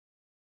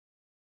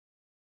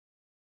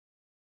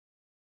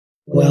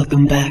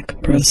Welcome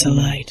back,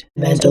 Proselyte.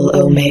 Mental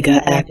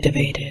Omega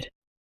activated.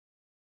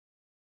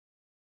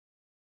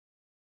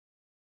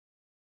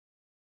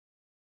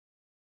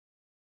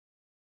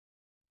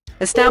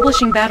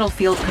 Establishing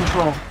battlefield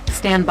control.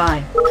 Stand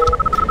by.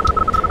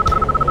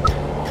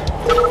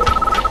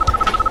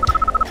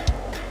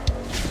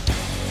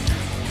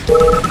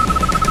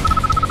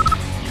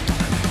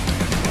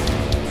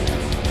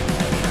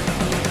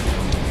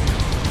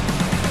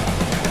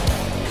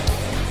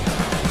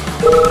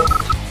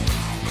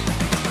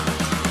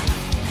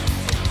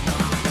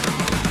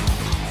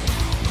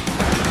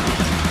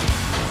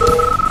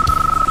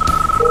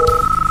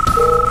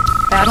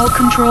 Battle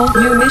control.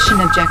 New mission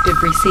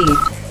objective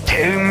received.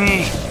 Tell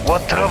me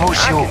what troubles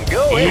you.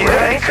 Here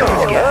I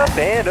come.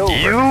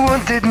 You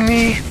wanted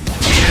me.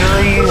 Here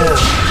I am.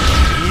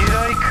 Here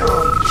I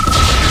come.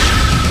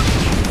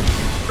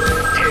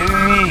 Tell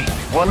me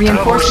what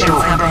troubles you.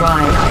 Reinforcements have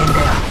arrived.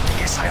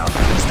 Yes, I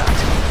understand.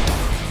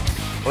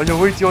 I'll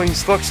await your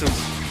instructions.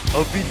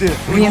 I'll be there.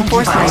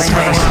 Reinforcements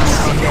have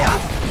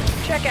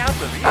arrived. Check out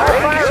the view.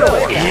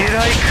 Here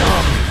I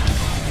come.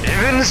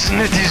 Heaven's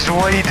net is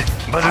wide,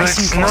 but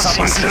it's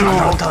nothing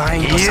through.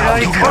 Here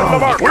I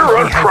come. We're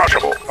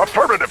uncrushable.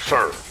 Affirmative,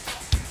 sir.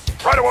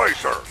 Right away,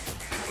 sir.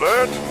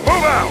 Let's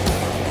move out.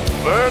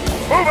 Let's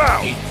move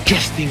out.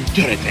 Adjusting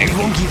turret angle.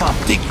 Won't give up.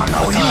 I'm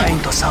not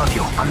trying to serve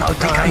you. I'm not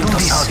trying to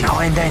serve you. Now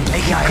and then,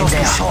 make it close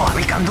to shore.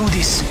 We can do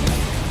this.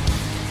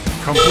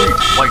 Complete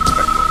flight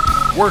spectrum.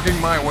 Working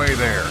my way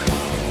there.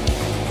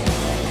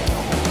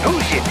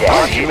 Who's your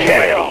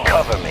dad?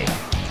 Cover me.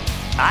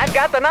 I've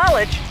got the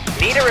knowledge.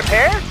 Need a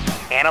repair?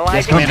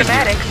 Analyzing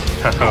schematics.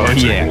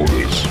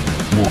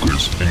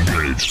 Walkers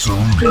engaged.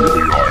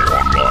 Cerulean AI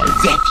online.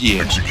 That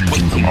year.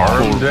 Executing command.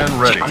 Armed and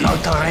ready. I'm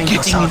not trying to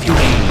Getting serve into you.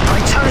 range. I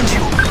challenge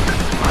you.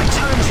 I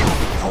challenge you.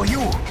 For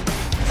you.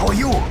 For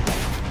you.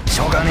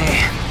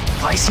 Shogane,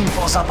 fighting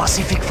for the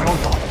Pacific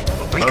Front.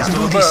 We Best can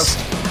do of the this.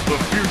 best. The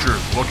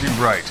future's looking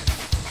bright.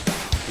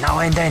 Now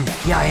and then,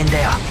 here and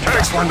there.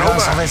 Just one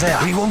glance over there.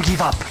 We won't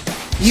give up.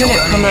 Unit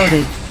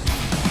promoted.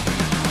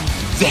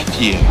 That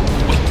year.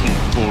 Waiting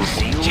for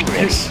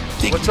objectives.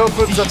 What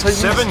opens the time?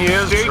 7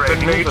 years. The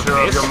nature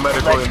of your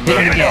medical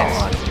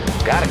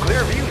investment. Got a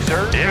clear view,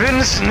 sir.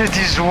 Heaven's net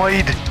is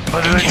wide,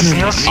 but it's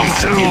nothing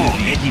through.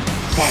 Ready.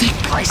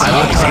 I am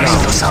not trying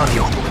to serve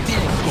you.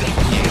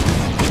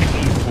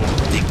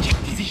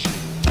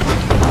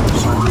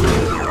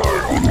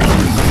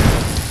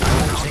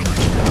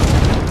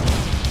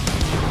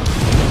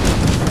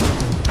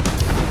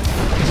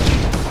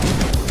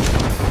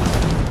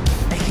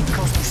 Make it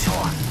close to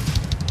shore.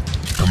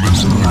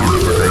 Commencing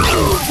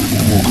unification.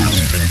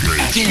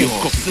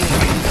 Walkers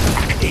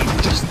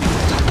engaged.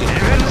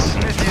 Heaven's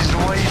net is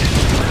wide.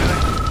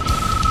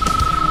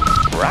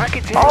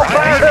 Rockets all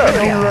fired up.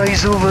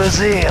 Lies over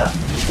there.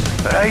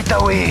 Right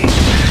away.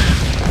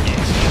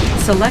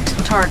 Select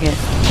target.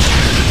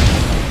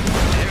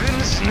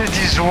 Heaven's net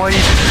is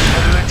wide,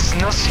 but it's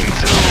nothing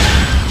through.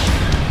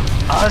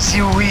 As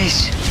you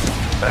wish.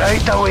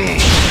 Right away.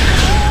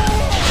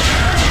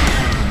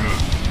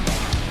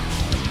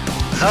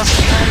 The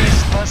sky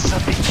is past the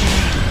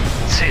beginning.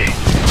 Say,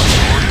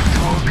 all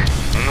talk,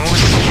 no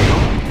skill.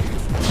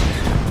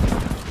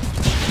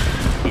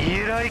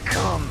 Here I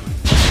come.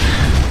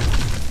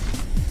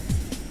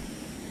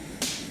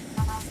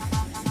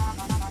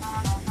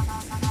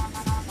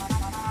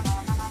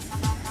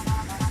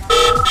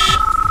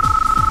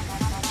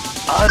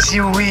 As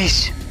you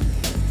wish.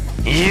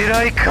 Here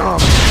I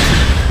come.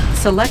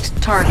 Select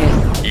target.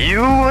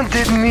 You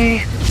wanted me.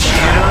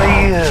 Here I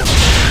am.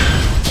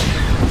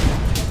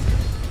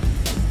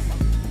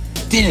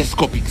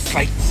 Telescopic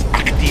sights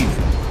active.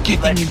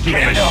 Getting into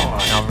range.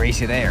 I'll race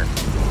you there.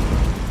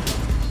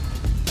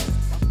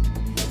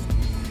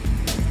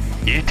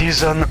 It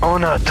is an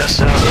honor to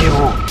serve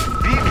you.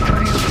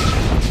 Victory.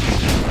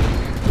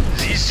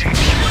 This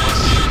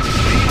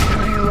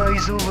victory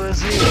lies over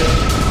there.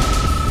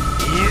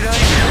 Here I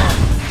come.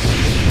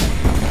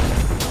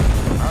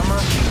 I'm a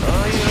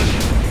fire.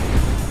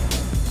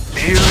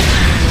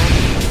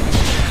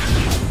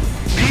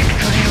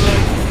 Victory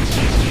lies.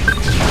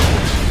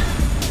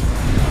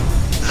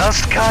 The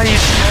sky is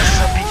just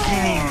the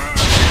beginning.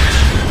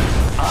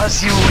 As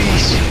you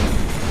wish.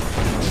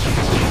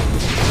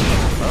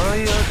 I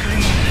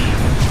agree.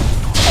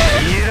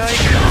 Here I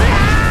come.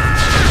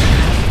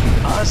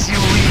 As you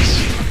wish.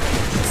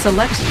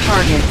 Select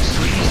target.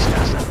 Sweet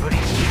as a breeze.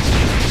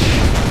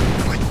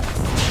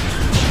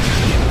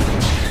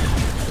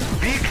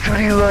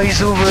 Victory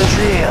lies over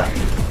there.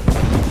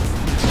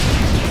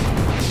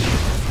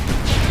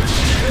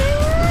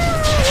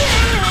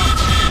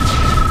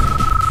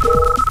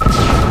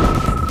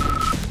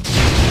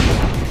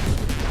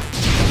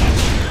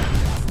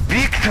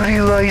 Victory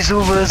lies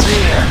over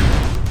there.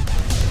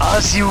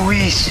 As you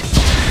wish.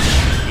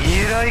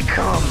 Here I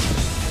come.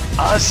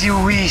 As you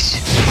wish.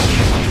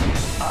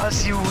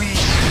 As you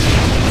wish.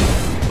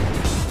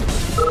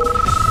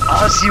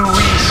 As you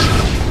wish.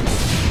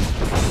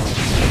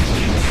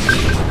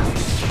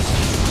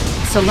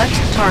 Select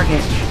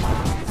target.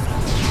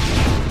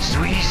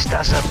 Swift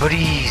as a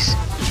breeze,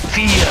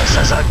 fierce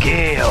as a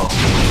gale.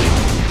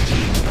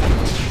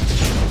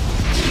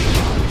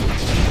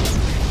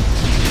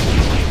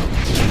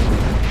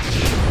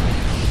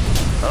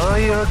 I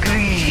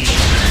agree.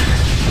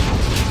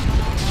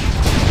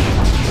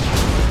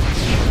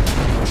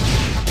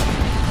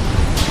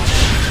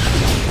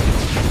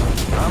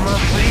 I'm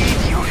afraid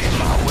you're in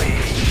my way.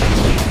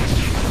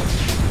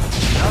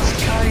 The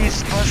sky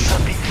is past the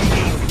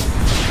beginning.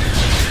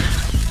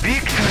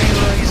 Victory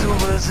lies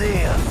over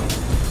there.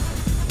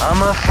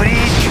 I'm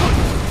afraid you...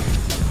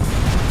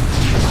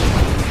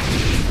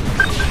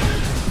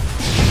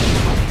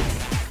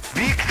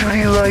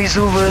 Victory lies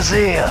over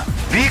there.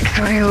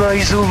 Victory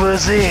lies over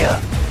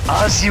there.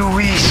 As you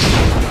wish.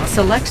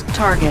 Select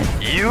target.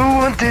 You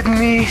wanted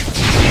me.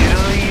 Here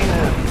I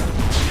am.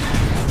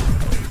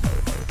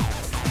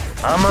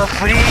 I'm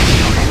afraid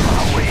you're in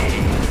my way.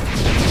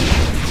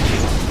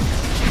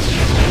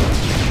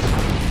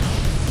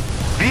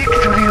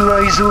 Victory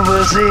lies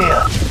over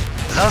there.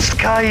 The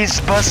sky is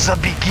past the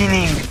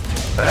beginning.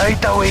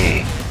 Right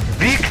away.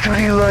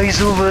 Victory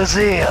lies over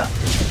there.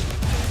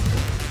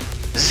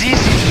 This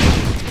is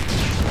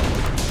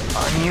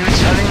a new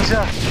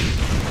challenger.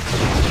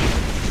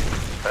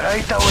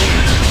 Right away.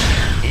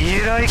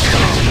 Here I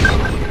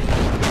come.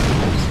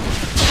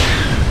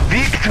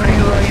 Victory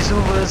lies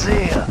over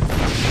there.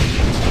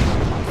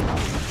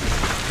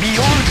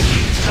 Beyond,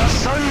 the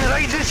sun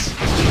rises.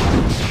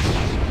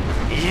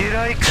 Here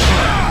I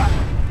come.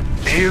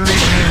 They leave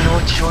me no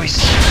choice.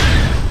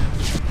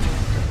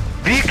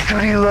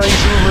 Victory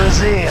lies over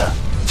there.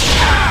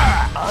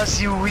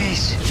 As you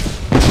wish.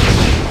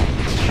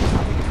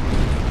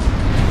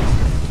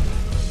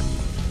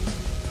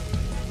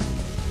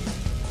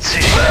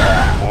 See,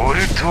 all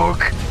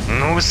talk,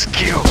 no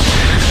skill.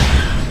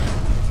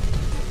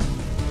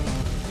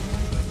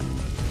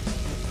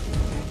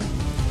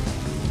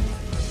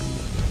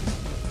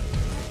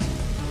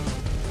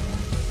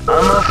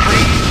 I'm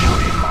afraid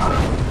you're in my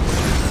way.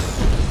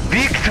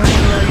 Victory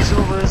lies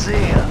over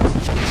there.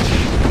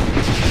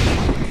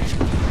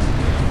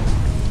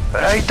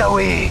 Right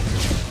away.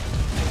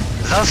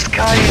 The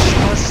sky is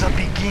past the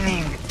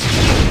beginning.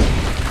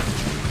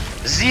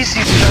 This is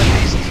the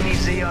destiny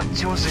they have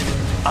chosen.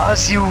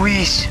 As you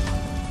wish.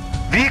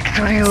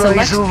 Victory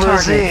lies Select over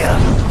target. there.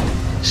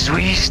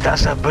 Swift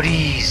as a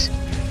breeze.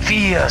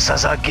 Fierce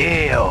as a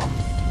gale.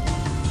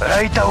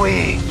 Right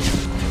away.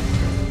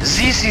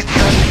 This is the...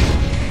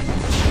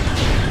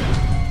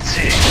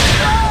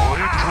 All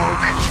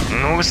talk,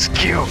 no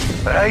skill.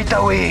 Right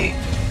away.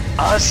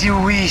 As you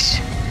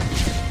wish.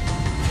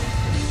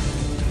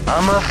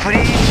 I'm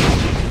afraid.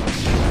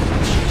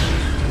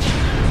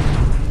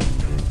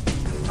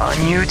 A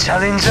new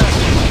challenger?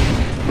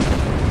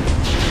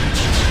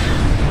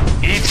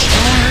 It's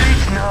too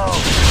late now.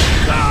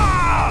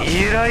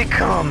 Here I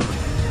come.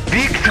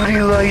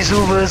 Victory lies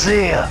over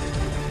there.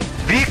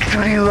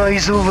 Victory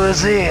lies over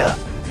there.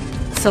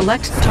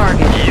 Select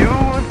target. You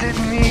wanted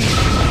me.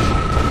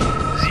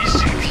 This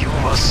review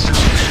was soon.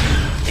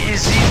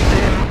 Is it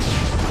them?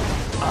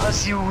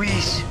 As you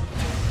wish.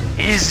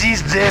 Is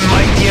this the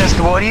mightiest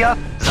warrior?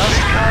 The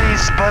sky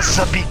is past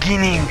the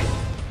beginning.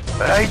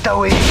 Right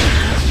away.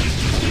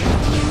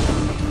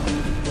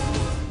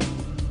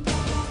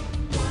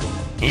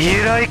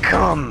 Here I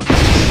come.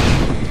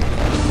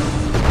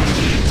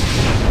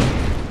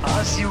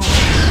 As you wish.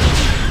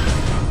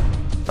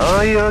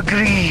 I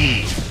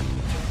agree.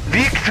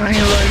 Victory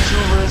lies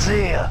over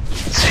there.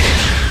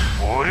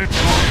 All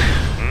talk,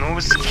 no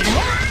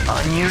skill.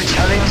 A new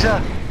challenger?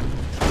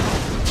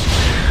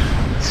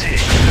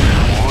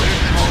 All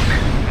talk,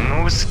 no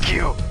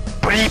skill.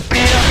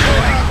 Prepare for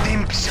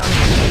redemption.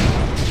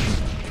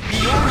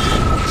 Beyond.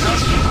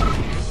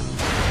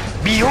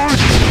 Beyond.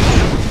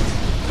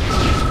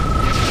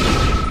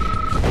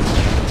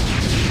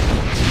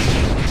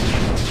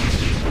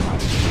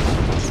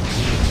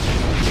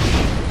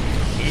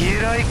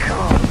 Here I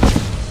come.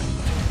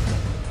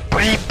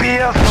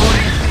 Prepare for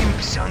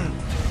redemption.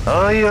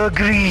 I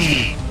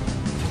agree.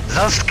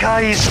 The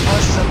sky is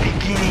past the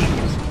beginning.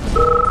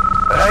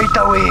 Right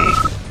away.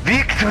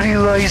 Victory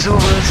lies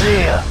over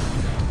there.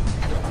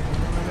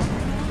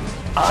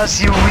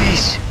 As you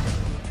wish.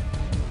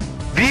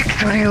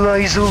 Victory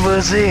lies over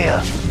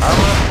there. I'm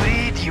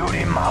afraid you're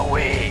in my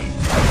way.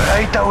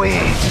 Right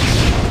away.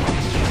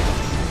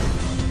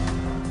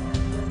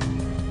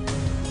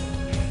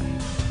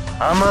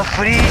 I'm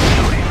afraid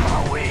you're in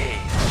my way.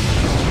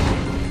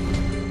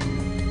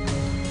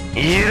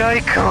 Here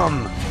I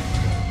come.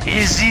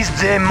 Is this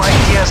the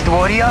mightiest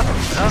warrior?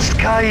 The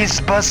sky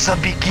is past the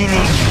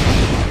beginning.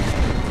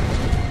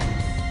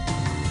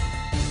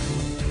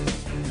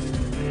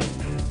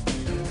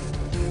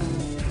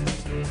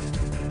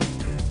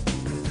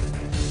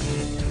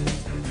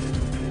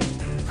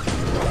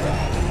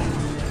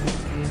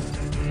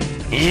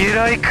 Here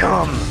I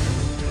come.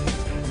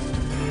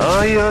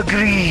 I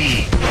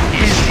agree.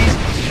 Is this...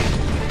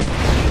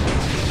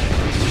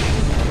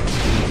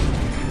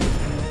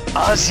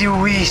 As you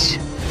wish.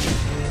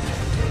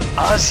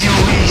 As you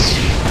wish.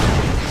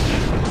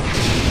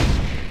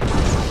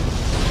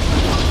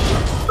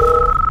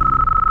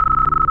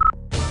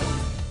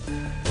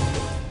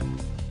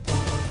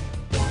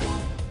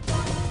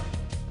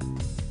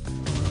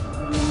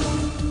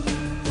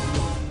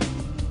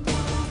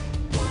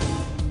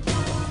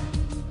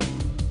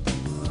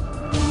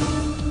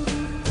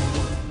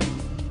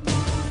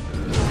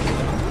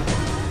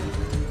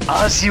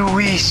 As you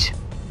wish.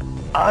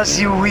 As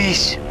you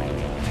wish.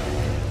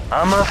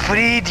 I'm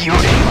afraid you're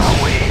in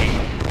my way.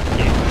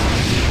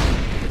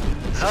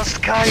 The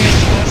sky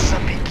is less a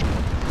big.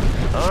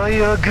 I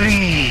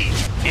agree.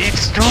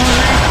 It's too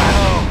late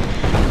now.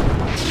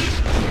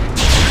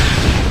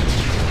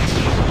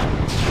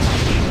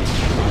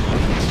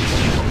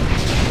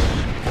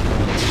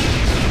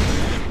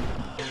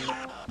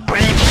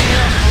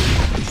 Prepare.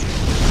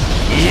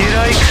 Here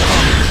I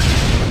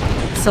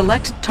come.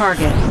 Select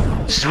target.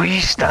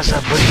 Swift as a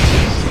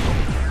breeze.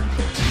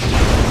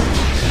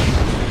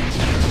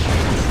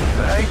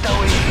 Right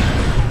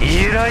away.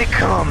 Here I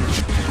come.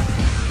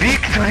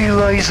 Victory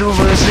lies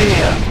over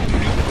there.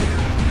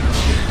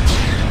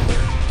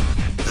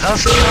 The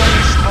sky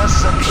is past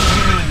the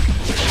beginning.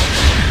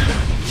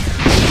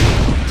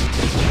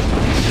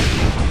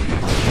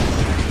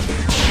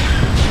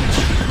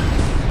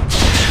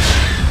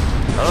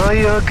 I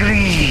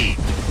agree.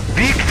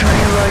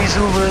 Victory lies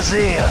over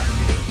there.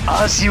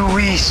 As you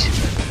wish.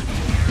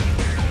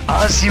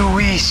 As you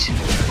wish.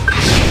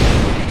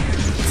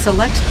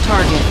 Select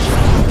target.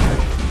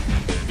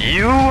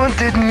 You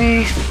wanted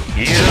me.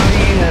 Here I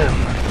am.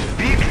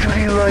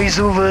 Victory lies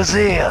over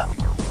there.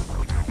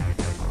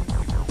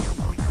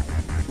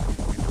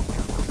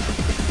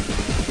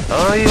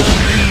 I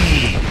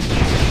agree.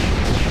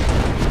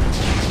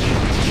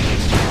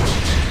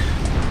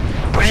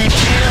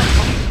 Prepare.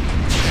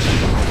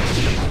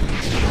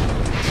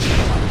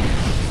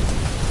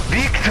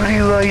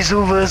 Victory lies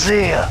over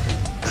there.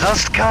 The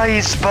sky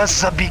is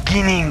past the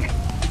beginning.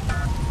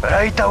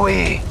 Right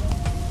away.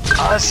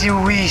 As you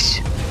wish.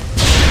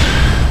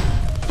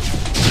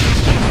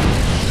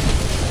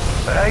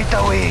 Right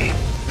away.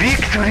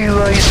 Victory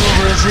lies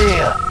over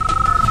there.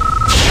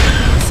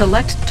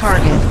 Select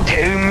target.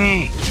 Tell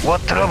me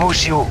what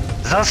troubles you.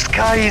 The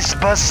sky is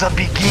past the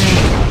beginning.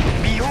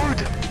 Behold,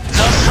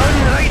 the sun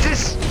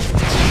rises.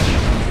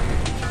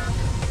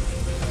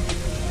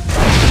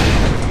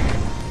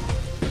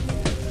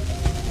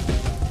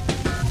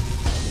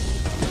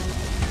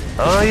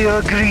 I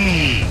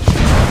agree.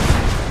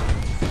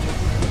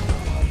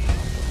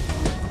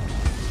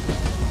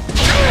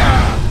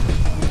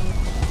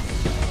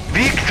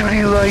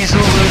 Victory lies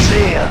over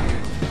there.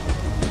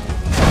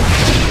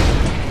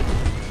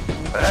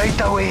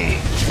 Right away.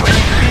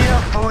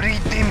 Prepare for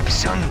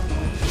redemption.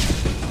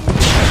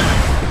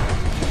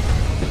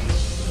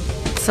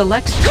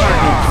 Select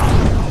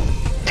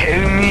target.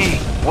 Tell me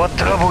what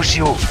troubles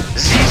you.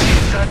 This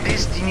is the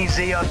destiny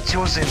they have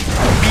chosen.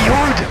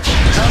 Behold,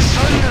 the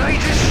sun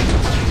rises.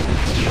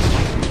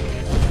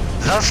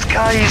 The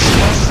sky is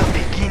past the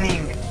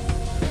beginning.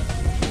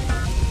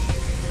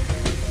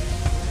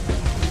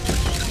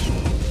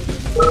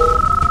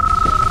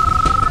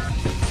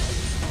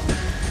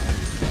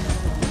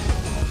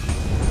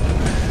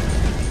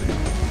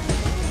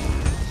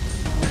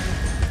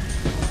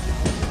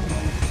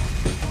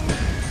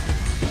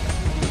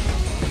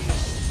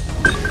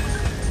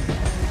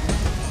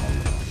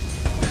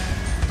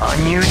 A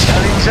new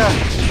challenger?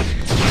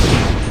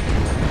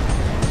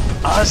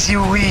 As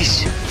you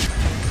wish.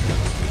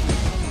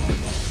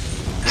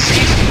 This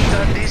is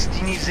the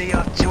destiny they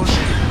have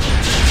chosen.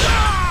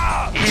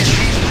 Is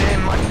it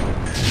them?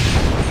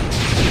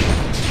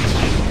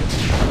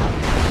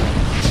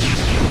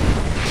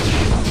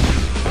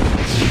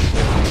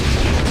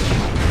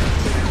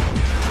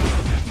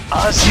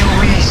 As you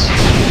wish.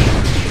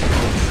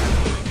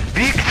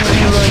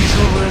 Victory lies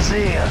over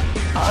there.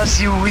 As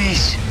you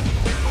wish.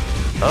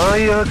 I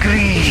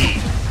agree.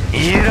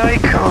 Here I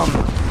come.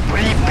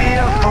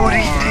 Prepare for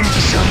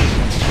redemption.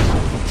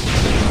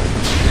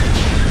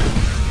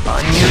 A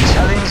new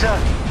challenger?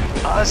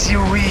 As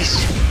you wish.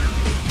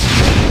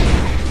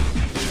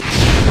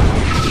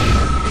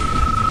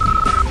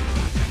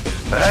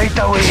 Right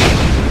away.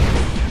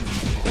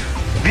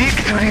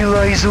 Victory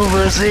lies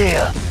over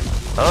there.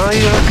 I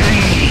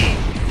agree.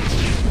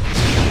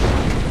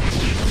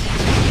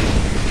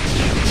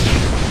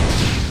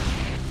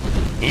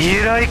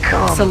 Here I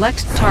come.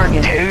 Select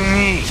target. Tell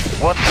me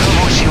what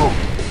troubles you.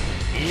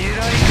 Here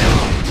I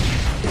come.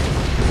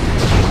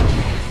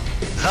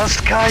 The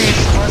sky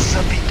is past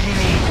the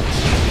beginning.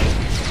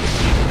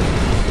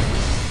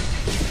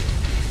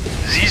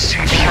 This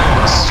will be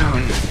over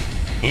soon.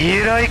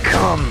 Here I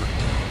come.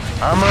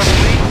 I'm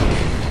afraid.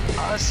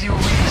 As you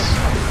wish.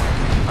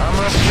 I'm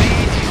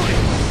afraid you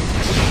will.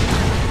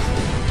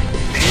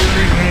 You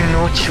leave me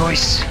no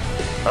choice.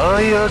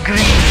 I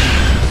agree.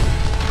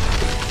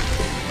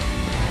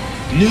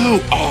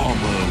 No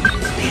armor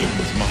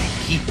withstands my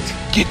heat.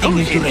 Getting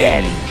into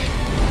range.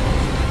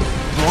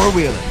 Door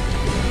wheeling.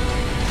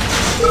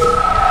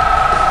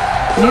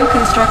 New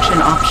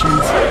construction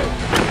options.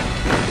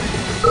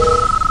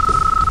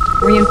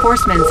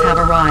 Reinforcements have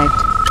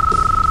arrived.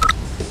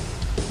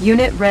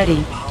 Unit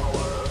ready.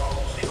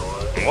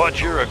 What's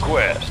your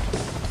request?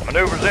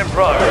 Maneuvers in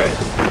progress.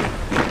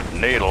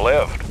 Need a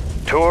lift.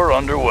 Tour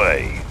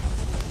underway.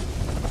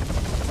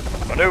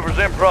 Maneuvers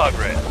in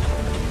progress.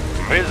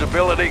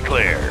 Visibility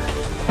clear.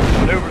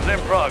 Maneuvers in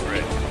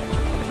progress.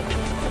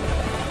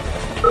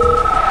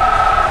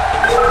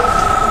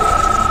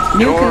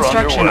 New You're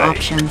construction underway.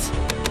 options.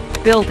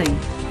 Building.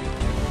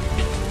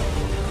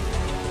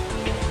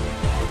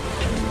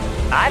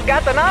 I've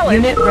got the knowledge.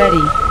 Unit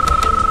ready.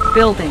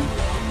 Building.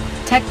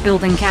 Tech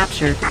building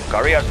captured.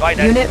 Courier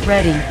sighted. Unit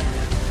ready.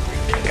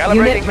 Calibrating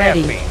Unit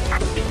ready.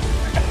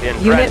 airspeed.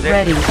 In Unit transit.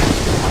 ready.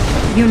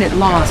 Unit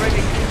lost.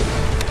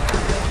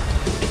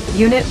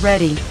 Unit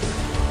ready.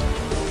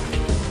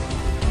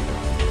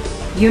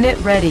 Unit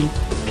ready.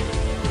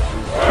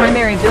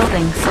 Primary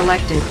building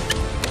selected.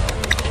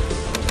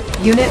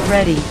 Unit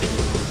ready.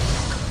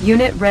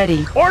 Unit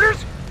ready.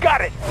 Orders?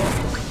 Got it.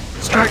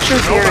 Structure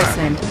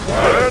garrisoned.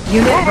 Let's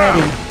Unit move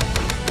ready. out.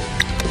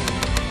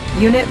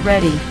 Unit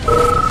ready.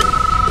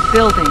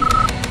 Building.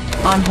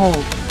 On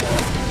hold.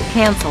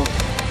 Cancelled.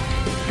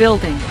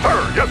 Building.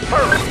 Sir, yes,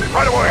 sir.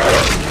 Right away,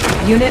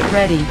 sir. Unit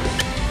ready.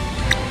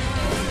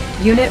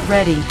 Unit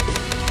ready.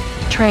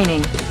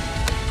 Training.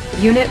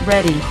 Unit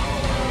ready.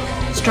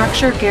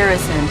 Structure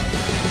garrisoned.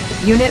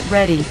 Unit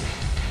ready.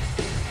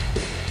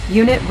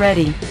 Unit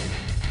ready.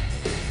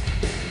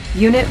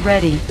 Unit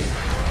ready.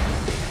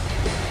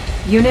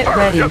 Unit Sir,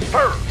 ready. yes,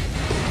 sir.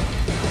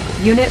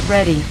 Unit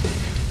ready.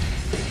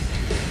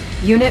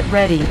 Unit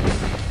ready.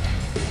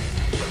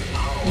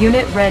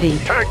 Unit ready.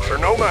 Tanks are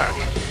no match.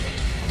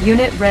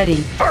 Unit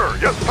ready. Sir,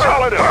 yes, sir.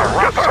 Solid as a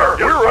rock, sir.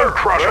 Yes, we're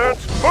uncrushable.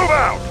 Let's move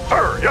out.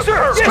 Sir, yes,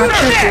 sir.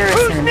 Structure Who's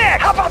garrison.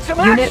 next? How about some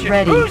Unit action?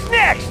 ready. Who's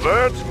next?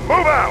 Let's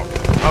move out.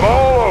 I'm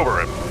all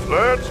over him.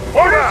 Let's move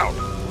out.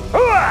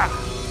 Hooah!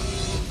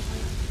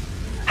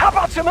 How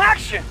about some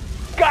action?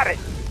 Got it.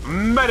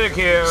 Medic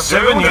here.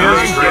 7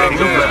 years training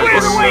to Clear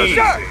medical the way, need.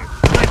 sir.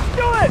 Let's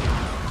do it.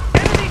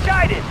 Enemy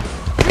sighted.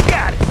 You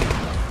got it.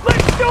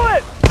 Let's do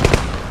it.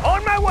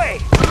 On my way.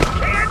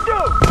 Can do.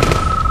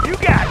 You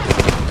got it.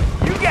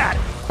 You got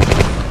it.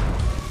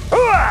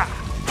 Hooah!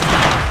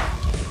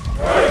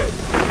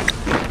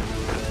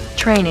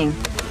 Training.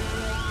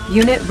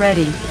 Unit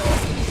ready.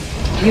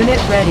 Unit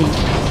ready.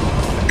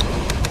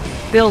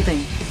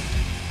 Building.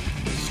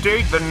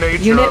 State the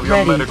nature Unit of your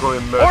ready. medical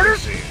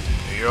emergency.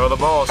 You're the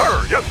boss.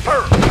 Sir, yes,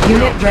 sir.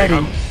 Unit ready.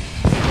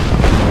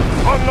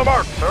 On the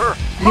mark, sir.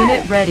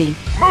 Unit ready.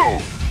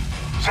 Move.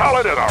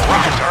 Solid as a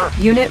rock,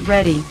 sir. Unit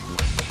ready.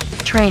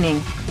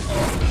 Training.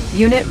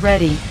 Unit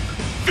ready.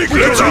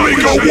 Let's make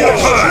a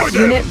war.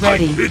 Unit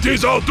ready. It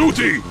is our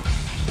duty.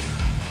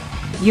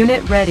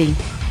 Unit ready.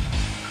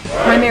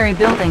 Primary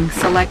building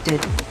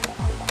selected.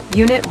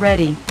 Unit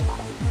ready.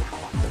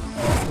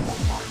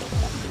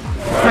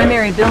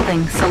 Primary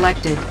building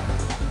selected.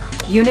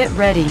 Unit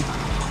ready.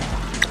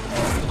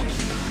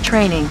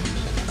 Training.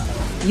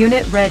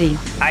 Unit ready.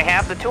 I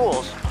have the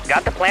tools.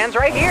 Got the plans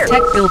right here.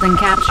 Tech building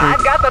captured.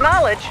 I've got the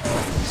knowledge.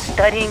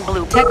 Studying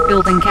blueprints. Tech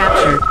building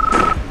captured.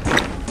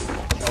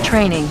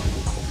 Training.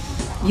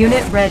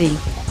 Unit ready.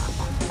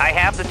 I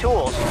have the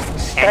tools.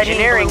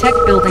 Engineering. Tech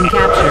building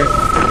captured.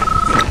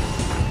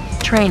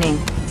 Training.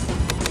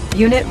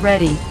 Unit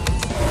ready.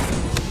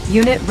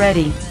 Unit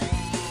ready.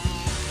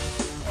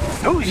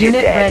 Who's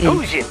Unit your dad? ready.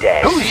 Who's your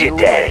dad? Who's your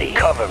daddy?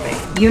 Cover me.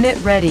 Unit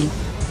ready.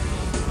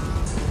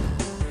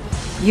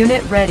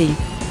 Unit ready.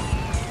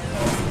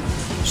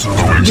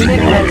 Unit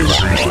ready.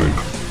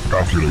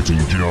 Calculating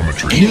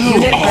geometry.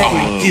 Unit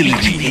ready. Still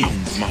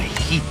retains my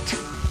heat.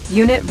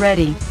 Unit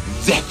ready.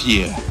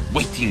 Zephyr,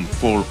 waiting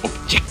for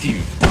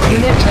objective.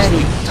 Unit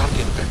ready.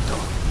 Target vector.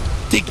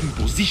 Taking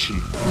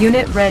position.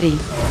 Unit ready.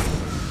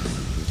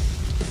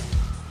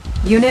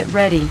 Unit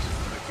ready.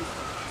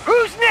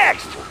 Who's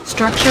next?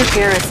 Structure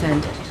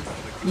garrisoned.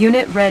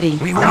 Unit ready.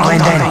 Unit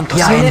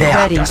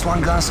ready.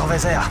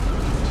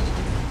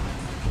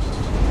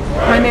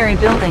 Primary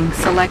building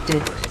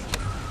selected.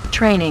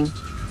 Training.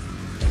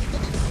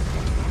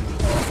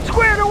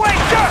 Squared away,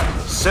 sir.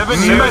 7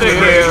 years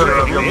here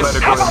of your How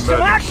medical about some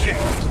emergency. action?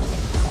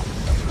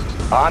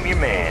 I'm your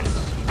man.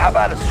 How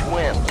about a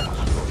swim?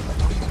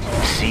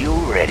 Seal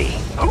ready.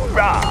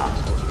 Hoorah!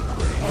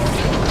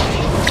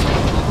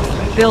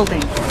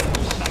 Building.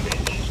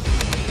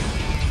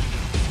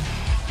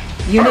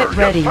 Unit Sir,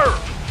 ready. Yes,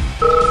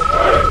 sir.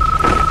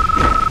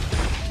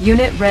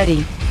 Unit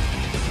ready.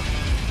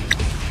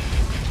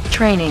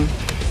 Training.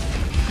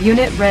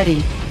 Unit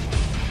ready.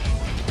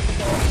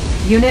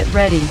 Unit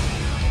ready.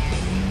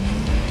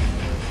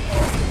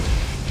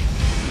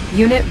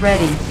 Unit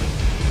ready.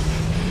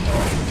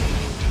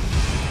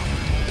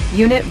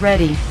 Unit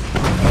ready.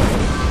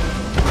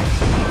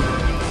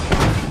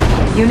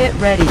 Unit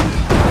ready.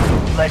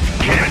 Let's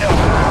get it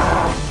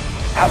on.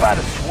 How about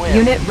a swim?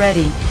 Unit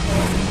ready.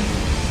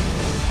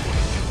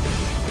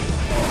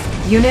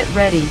 Unit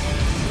ready.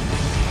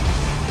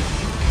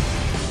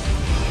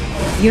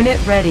 Unit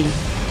ready.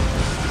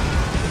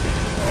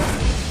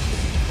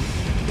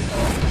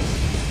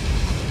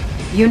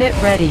 Unit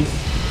ready.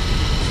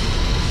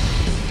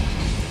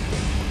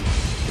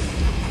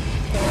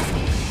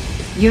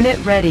 Unit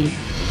ready.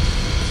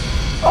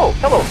 Oh,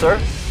 hello, sir.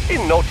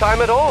 In no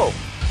time at all.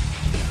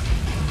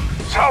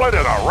 Solid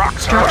as a rock,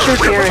 sir. Structure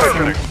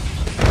garrison. Repositioning.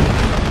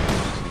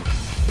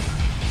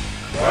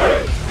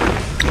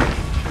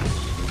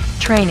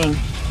 Training.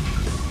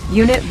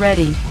 Unit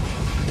ready.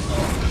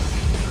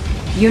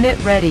 Unit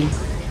ready.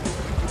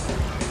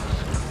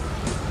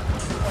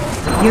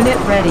 Unit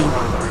ready.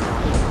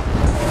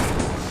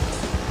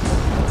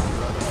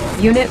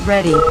 Unit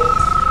ready.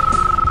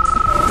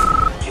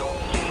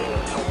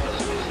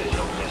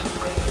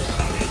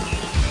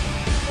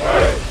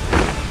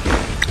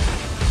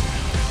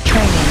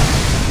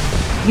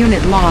 Training.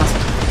 Unit lost.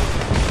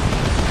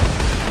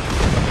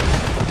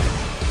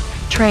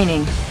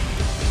 Training.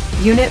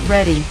 Unit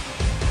ready.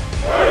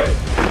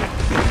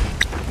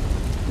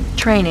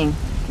 Training.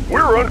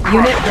 We're uncrushed.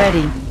 Unit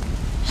ready.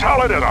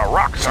 Solid as a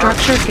rock, sir.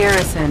 Structure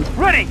garrisoned.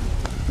 Ready!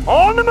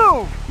 On the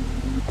move!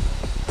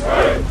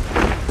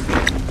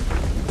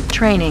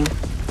 Training.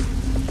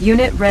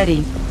 Unit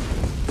ready.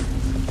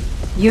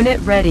 Unit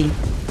ready.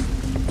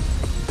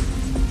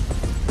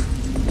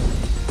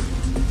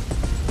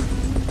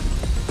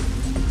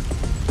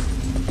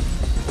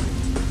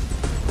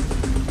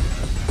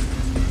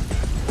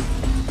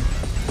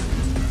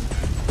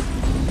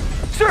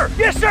 Sir!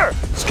 Yes, sir!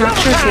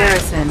 Structure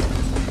garrisoned.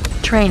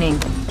 Training.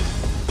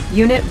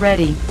 Unit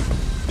ready.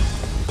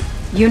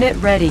 Unit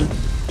ready.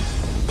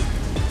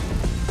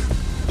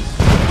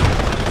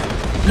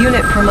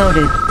 Unit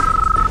promoted.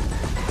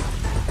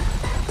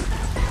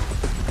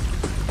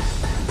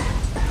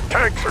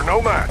 Tanks are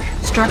no match.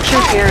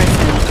 Structure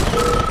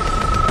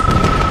garrisoned.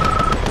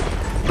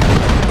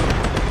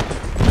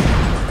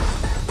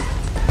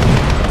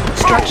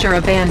 Structure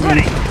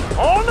abandoned.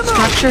 On the move!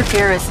 Structure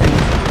garrisoned.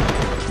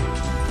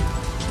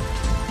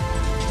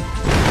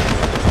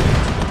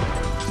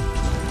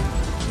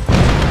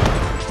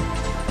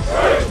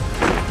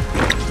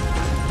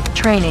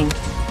 Training.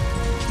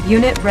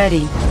 Unit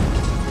ready.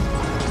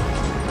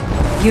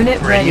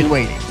 Unit ready. and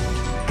waiting.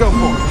 Go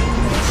for it.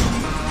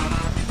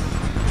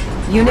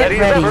 Unit Ready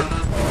ready. as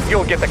ever.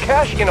 You'll get the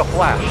cash in a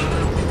flash.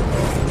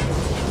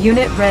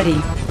 Unit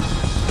ready.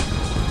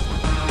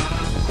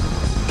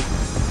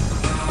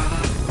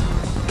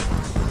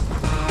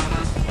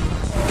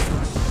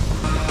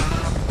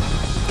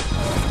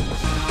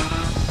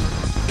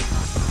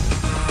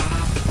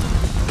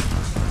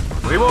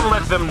 We won't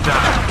let them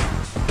die.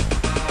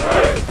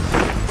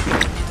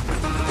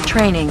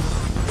 Training.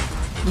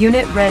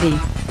 Unit ready.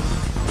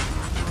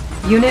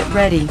 Unit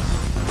ready.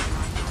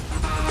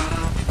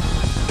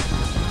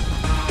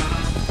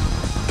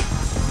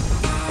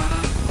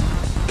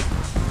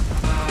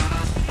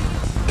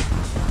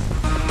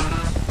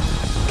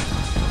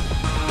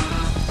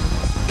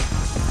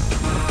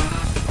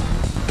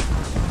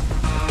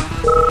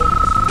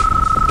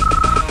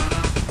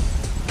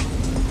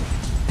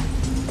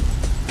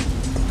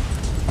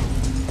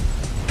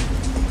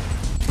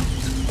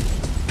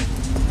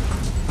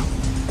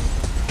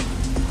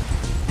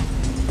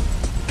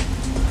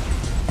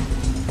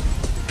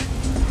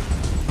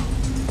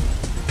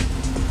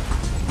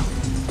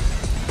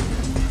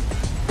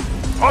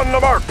 On the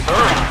mark,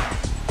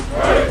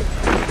 sir.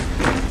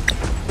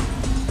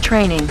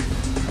 Training.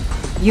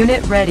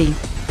 Unit ready.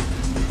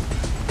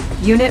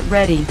 Unit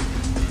ready.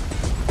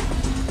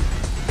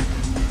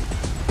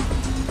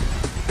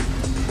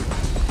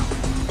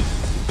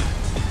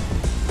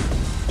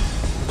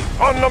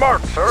 On the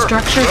mark, sir.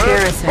 Structure Let's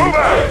garrisoned. move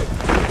out.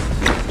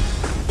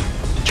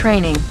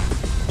 Training.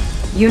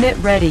 Unit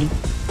ready.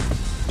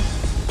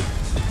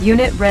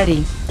 Unit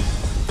ready.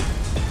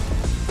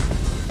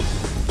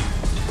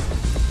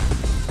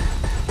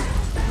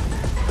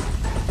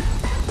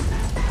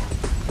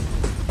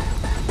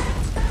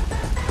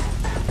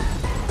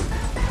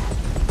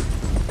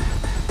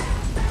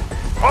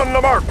 On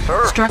the mark,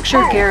 sir.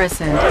 Structure Move.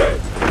 garrisoned.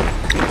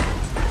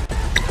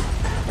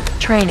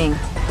 Training.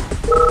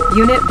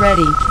 Unit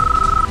ready.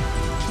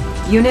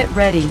 Unit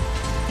ready.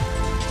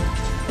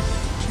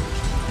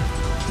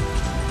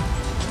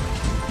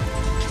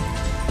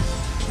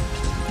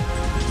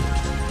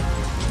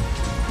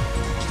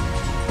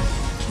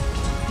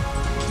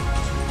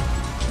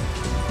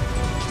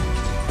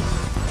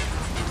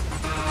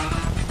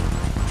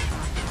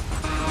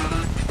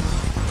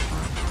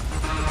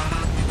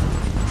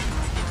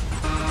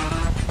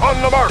 On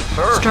the mark,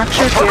 sir.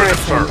 Structure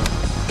Affirmative, garrisoned.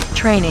 sir.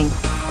 Training.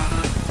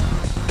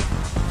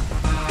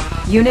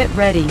 Unit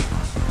ready.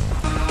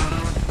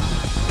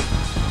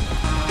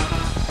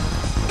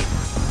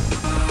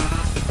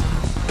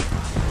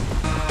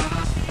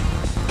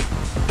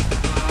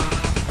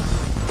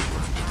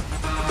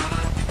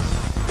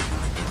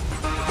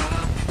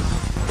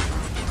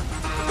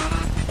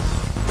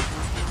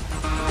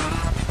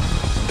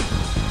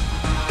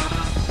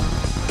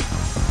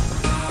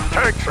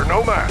 Tanks are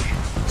no match.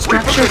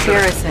 Structure Repositioning.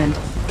 garrisoned.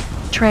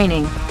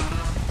 Training.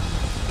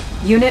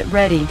 Unit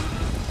ready.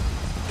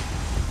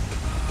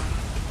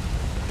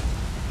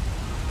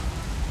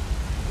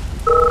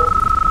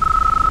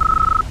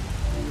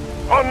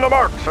 On the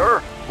mark,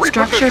 sir.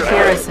 Structure Repositioning.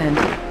 garrisoned.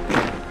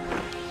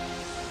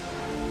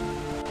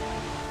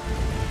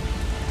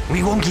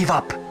 We won't give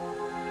up.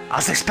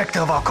 As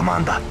expected of our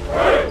commander.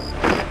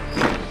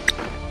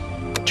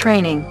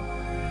 Training.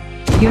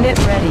 Unit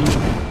ready.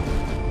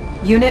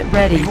 Unit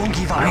ready. won't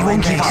give up. We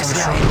won't give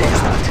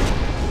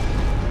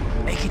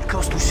up. Make it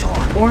close to shore.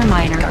 Ore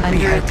miner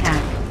under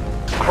attack.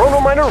 Chrono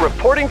Miner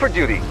reporting for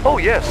duty. Oh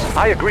yes,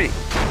 I agree.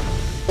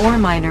 Ore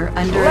miner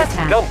under Let's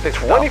attack. dump this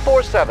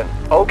 24/7.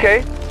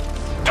 Okay.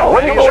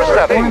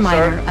 24/7, Ore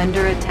miner sir.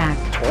 under attack.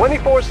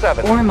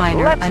 24/7. Ore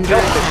miner Let's under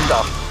dump this attack.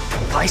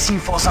 stuff. Pricing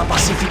Forza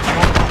Pacific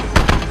Roto.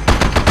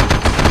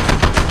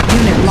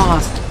 Unit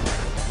lost.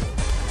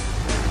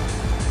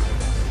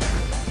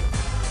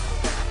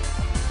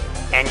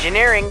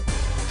 Engineering.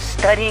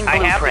 Studying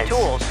blueprints. I have the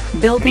tools.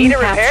 Building Need a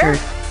repair? captured.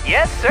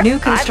 Yes, sir. New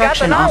I've got the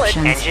construction knowledge.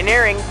 options.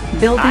 Engineering.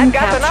 Building I've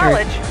got the captured.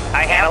 knowledge.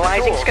 I have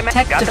analyzing schematics.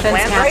 Tech Got the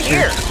defense plans right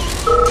here.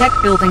 captured. Tech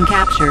building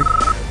captured.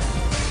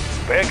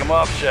 Pick him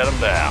up, shut him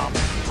down.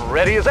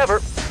 Ready as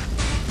ever.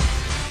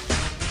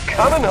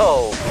 Coming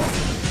home.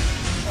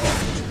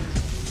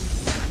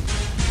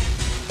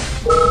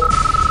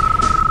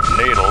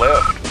 Need a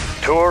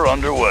lift. Tour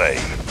underway.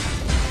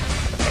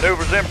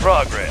 Maneuvers in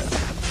progress.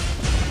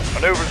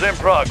 Maneuvers in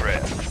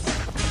progress.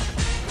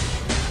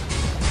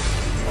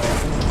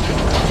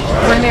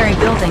 Primary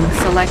building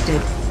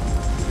selected.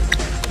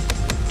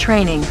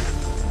 Training.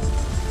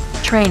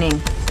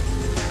 Training.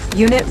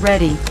 Unit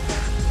ready.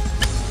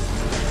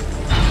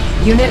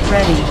 Unit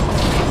ready.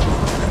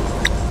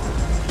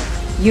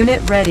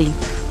 Unit ready.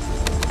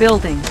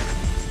 Building.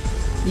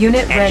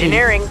 Unit ready.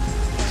 Engineering.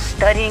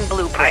 Studying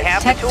blueprints. I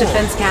have Tech the tools.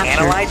 defense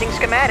captured. Analyzing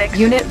schematics.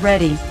 Unit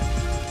ready.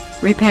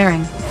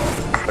 Repairing.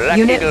 Black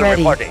Unit Eagle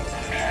ready. reporting.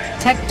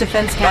 Tech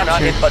defense Gun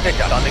on in captured.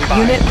 position. Standing by.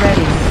 Unit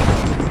ready.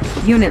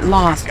 Unit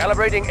lost.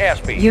 Calibrating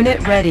airspeed. Unit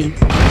ready.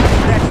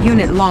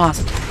 Unit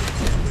lost.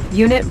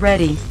 Unit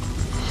ready.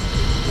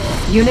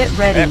 Unit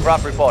ready.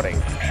 Aircraft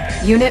reporting.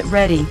 Unit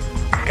ready.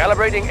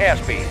 Calibrating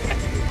airspeed.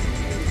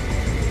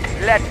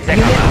 Let's take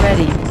Unit them out.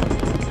 ready.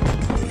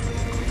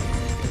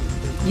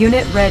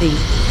 Unit ready.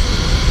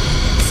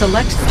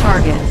 Select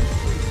target.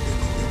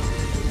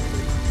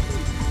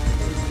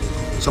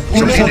 Support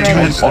Unit ready.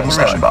 unit on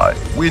standby.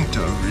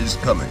 Winter is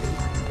coming.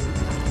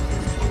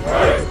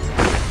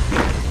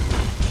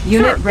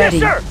 Unit ready.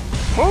 Yes,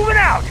 sir. Moving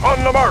out.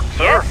 On the mark,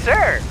 sir. Yes,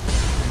 sir.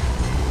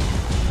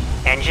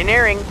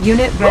 Engineering.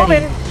 Unit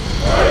ready. Moving.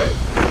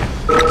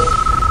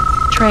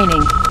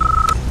 Training.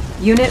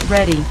 Unit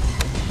ready.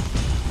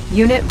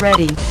 Unit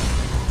ready.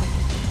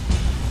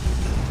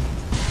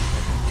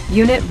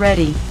 Unit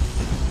ready.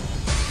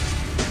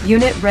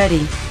 Unit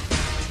ready.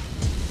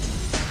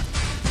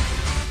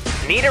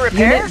 Need a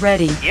repair? Unit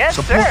ready. Yes,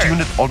 Support sir.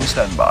 unit on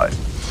standby.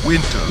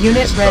 Winter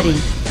Unit is ready.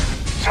 coming.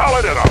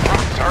 Solid in a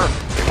rock, sir.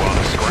 You want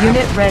to scrap?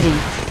 Unit ready.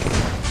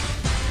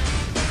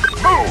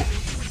 Move!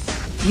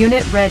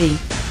 Unit ready.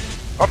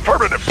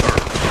 Affirmative, sir.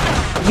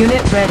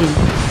 Unit ready.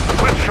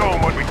 Let's show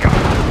him what we got.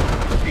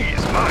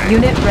 He's mine.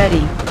 Unit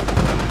ready.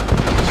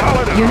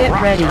 Solid in Unit a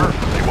rock, ready. sir.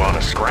 You want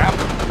to scrap?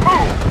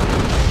 Move!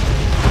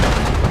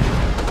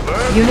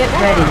 Let's Unit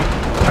move ready. out.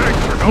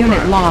 Tanks are no Unit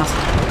match. lost.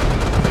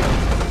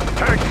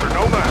 Tanks are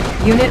no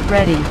match. Unit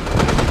ready.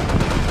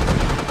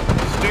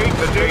 State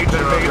the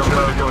danger of your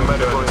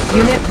medical.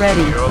 Unit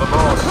ready. You're the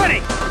boss.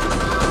 Ready.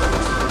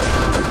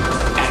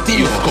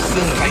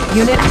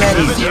 Unit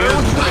ready. You're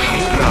the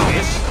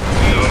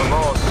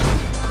boss.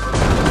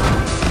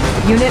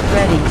 Unit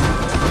ready.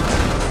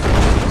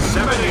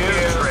 7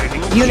 years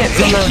training. Unit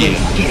promoted.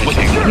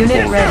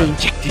 Unit ready.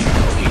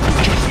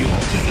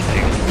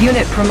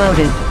 Unit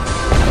promoted.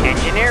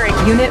 Engineering.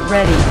 Unit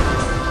ready.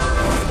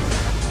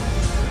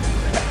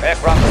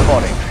 Aircraft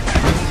reporting.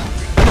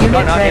 Unit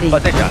Gun on in ready.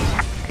 position.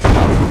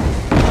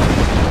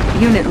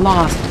 Unit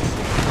lost.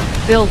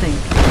 Building.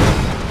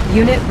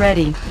 Unit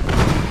ready.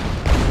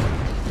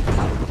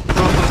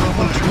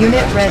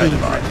 Unit ready.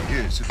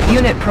 Yes,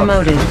 Unit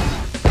promoted.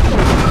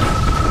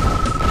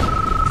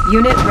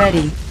 Unit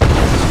ready.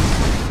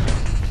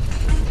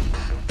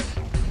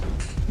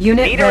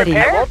 Unit Need a ready.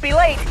 repair? I won't be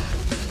late.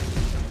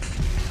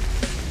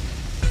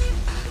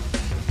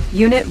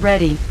 Unit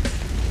ready.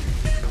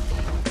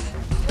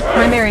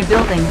 Primary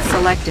building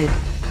selected.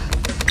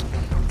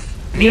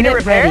 Need a Unit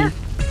repair? ready.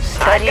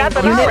 I got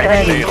the Unit knowledge.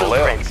 ready. Need a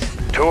Blueprints.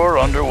 lift. Tour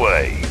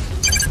underway.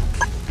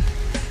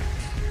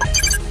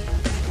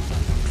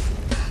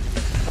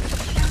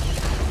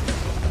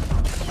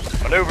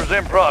 Maneuvers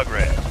in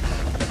progress.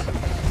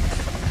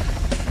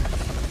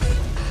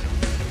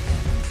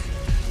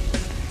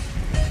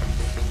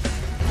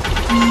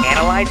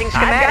 Analyzing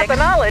schematics. I've got the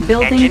knowledge.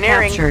 Building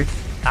Engineering. captured.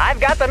 I've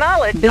got the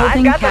knowledge.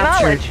 Building I've got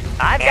captured. the knowledge.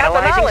 I've got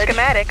the knowledge.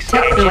 Schematics.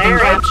 Tech building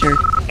Engineering. captured.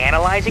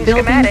 Analyzing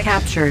Building schematics.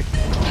 captured.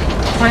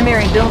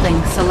 Primary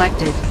building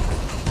selected.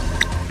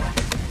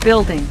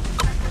 Building.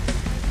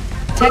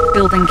 Tech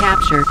building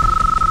captured.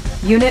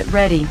 Unit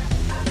ready.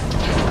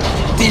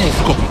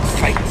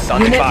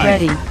 Unit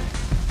ready.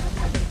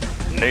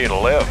 Need a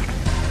lift.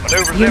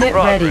 Maneuvers in Unit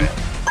ready.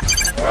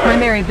 progress.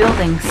 Primary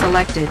building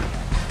selected.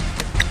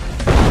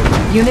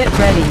 Unit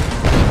ready.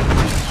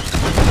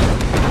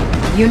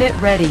 Unit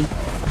ready.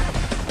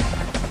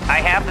 I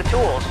have the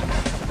tools.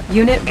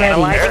 Unit ready.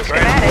 Analyzing Air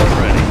transport schematics.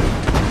 ready.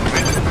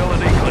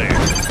 Visibility clear.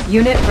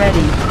 Unit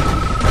ready.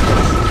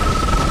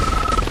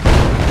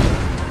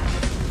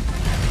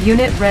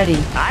 Unit ready.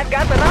 I've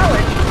got the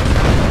knowledge.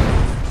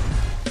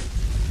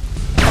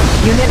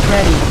 Unit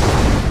ready.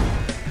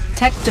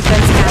 Tech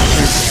defense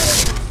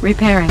captured.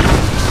 Repairing.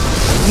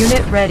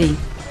 Unit ready.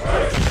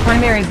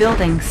 Primary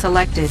building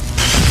selected.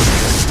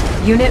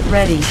 Unit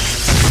ready.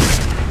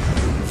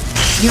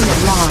 Unit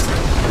lost.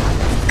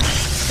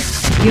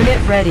 Unit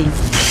ready.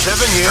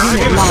 7 years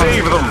Unit to lost.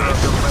 save them.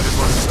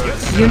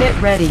 Unit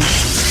ready.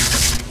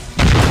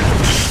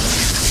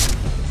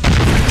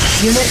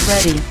 Unit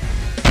ready.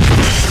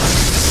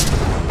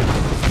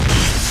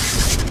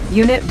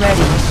 Unit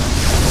ready.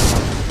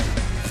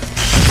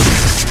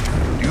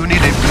 Do you need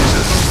a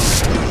blizzard?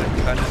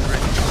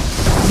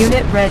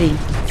 Unit ready.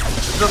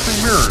 Nothing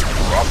mirrored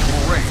for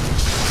optimal range.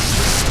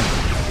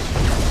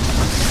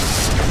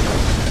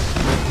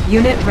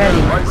 Unit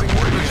ready.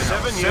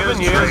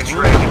 7 years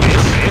training.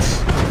 This.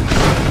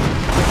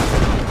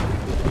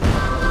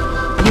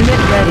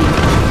 Unit ready.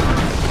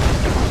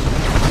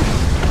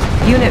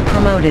 Unit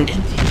promoted.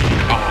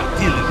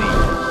 Artillery.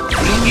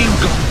 Bringing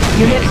gun.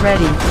 Unit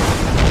ready.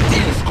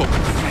 Telescope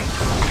flight.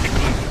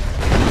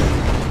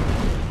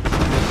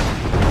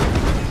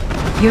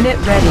 Unit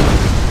ready.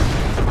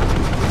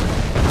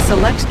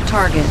 Select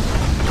target.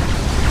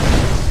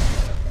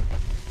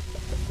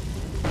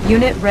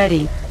 Unit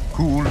ready.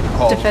 Cool,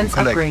 calm, Defense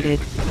collected. upgraded.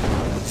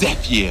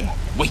 Zephyr.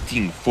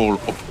 Waiting for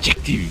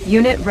objective.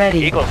 Unit ready.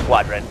 Eagle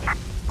Squadron.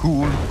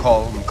 Cool,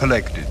 calm,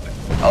 collected.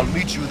 I'll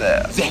meet you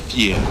there.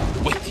 Zephyr.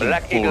 Waiting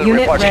Black for Eagle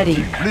Unit reporting.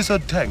 ready.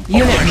 Blizzard tank.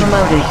 Unit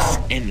promoted.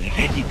 and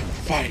ready to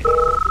fire.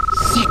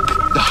 Seek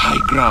the high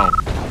ground.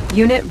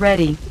 Unit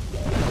ready.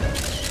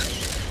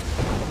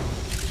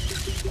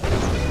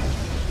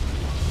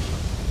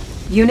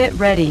 Unit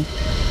ready.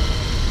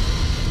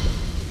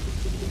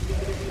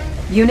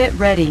 Unit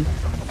ready.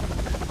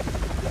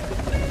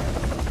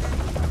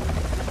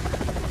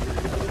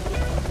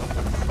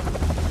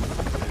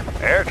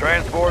 Air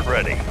transport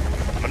ready.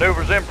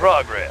 Maneuvers in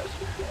progress.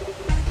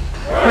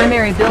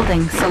 Primary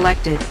building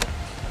selected.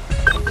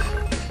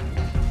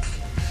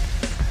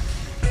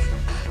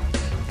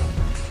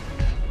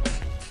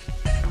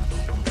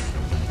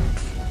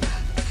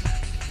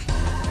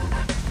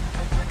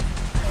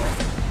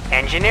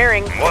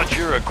 Engineering. What's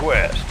your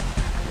request?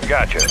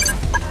 Gotcha.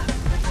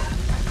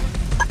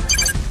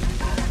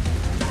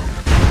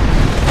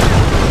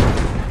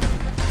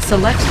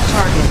 Select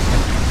target.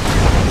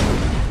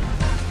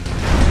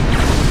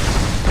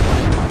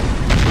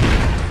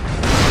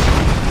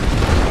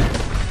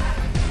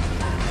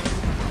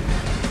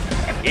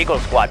 Eagle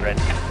Squadron.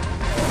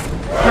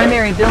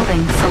 Primary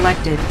building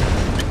selected.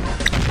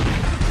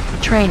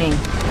 Training.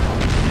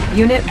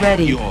 Unit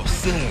ready. Your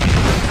service.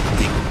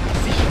 Take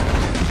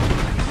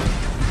position.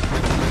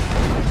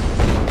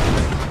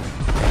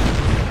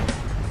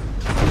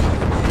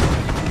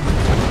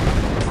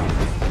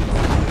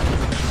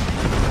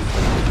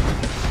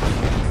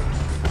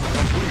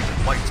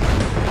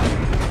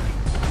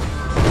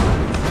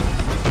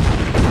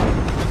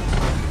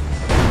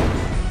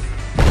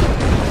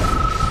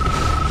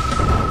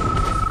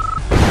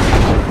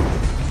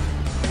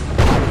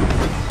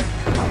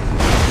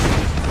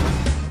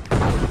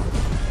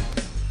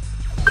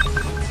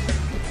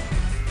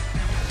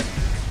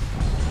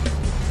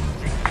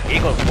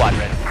 Eagle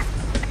Squadron.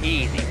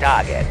 Easy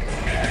target.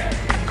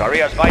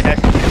 Korea's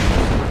finest.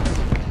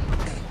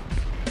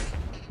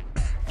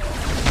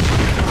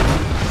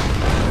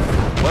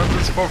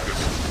 Weapons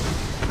focused.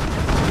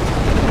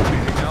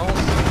 Anything else?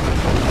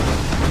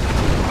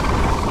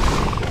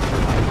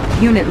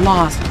 Unit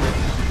lost.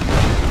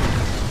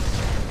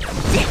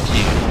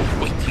 Zephyr.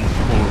 Waiting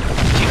for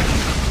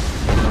objective.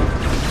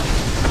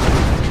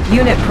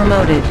 Unit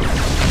promoted.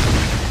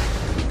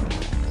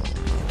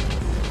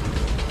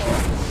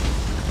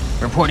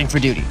 Reporting for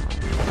duty.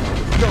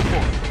 Go for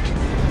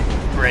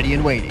it. Ready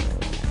and waiting.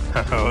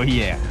 Oh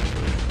yeah.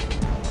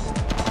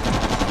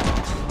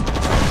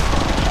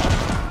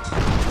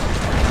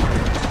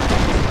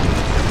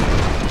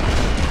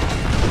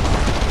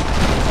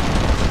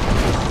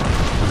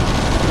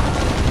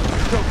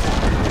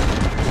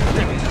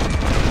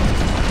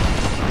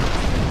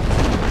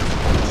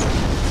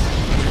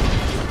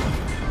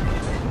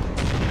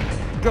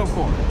 Go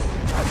for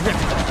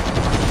it.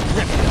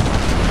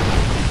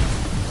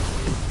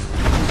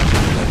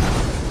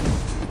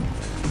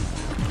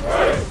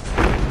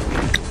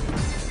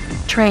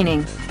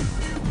 Training.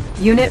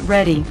 Unit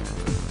ready.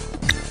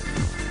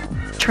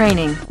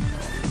 Training.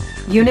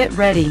 Unit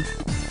ready.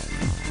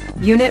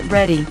 Unit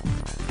ready.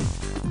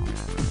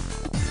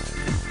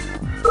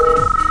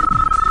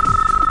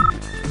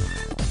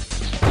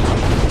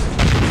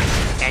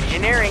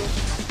 Engineering.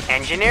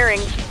 Engineering.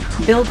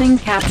 Building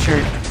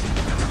captured.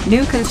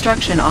 New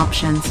construction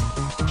options.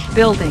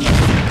 Building.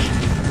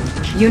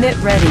 Unit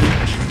ready.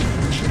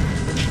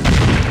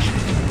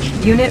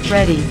 Unit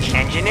ready.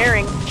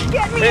 Engineering.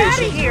 Get me out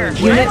of here.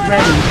 Unit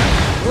ready.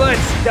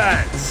 Let's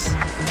dance.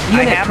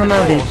 Unit have the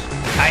promoted. tools.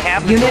 I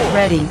have the Unit tools.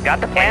 ready.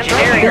 Got the plans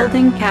right here.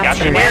 Building Got the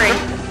captured.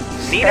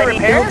 plans. Need a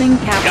repair? Building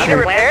Need a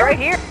captured. plans right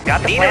here.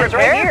 Got the plans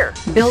right here.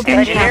 Building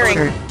Engineering.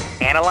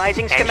 captured.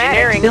 Analyzing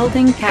schematics.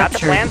 Building Got the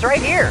captured. plans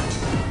right here.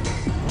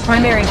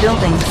 Primary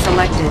building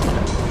selected.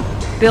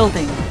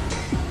 Building.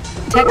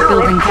 Tech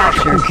building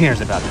captured. Who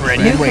cares about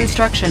ready New and waiting?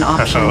 construction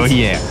options. Oh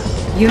yeah.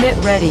 Unit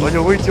ready. On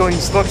your way to your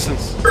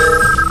instructions.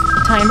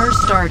 Timer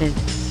started.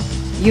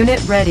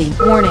 Unit ready.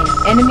 Warning.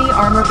 Enemy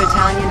armor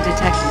battalion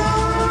detected.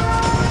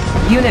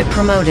 Unit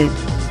promoted.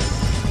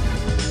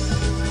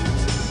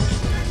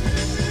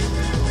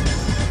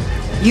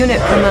 Unit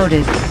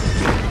promoted.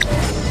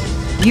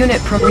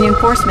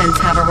 Reinforcements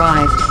have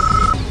arrived.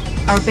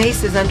 Our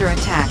base is under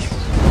attack.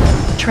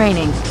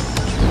 Training.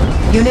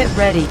 Unit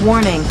ready.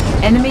 Warning.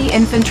 Enemy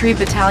infantry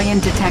battalion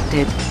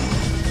detected.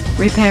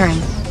 Repairing.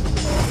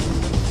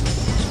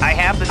 I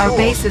have the Our tools.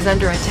 base is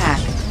under attack.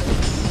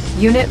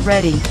 Unit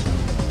ready.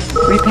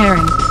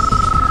 Repairing.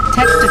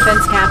 Tech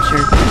defense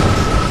captured.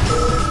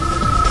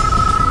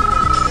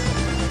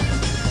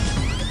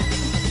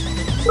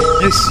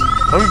 Yes,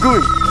 I'm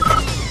going.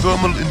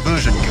 Thermal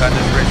inversion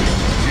cannon ready.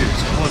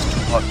 Yes, close to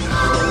hotness.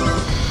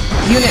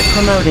 Unit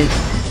promoted.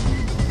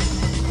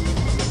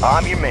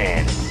 I'm your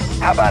man.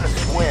 How about a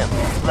swim?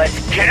 Let's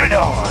get it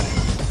on.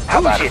 How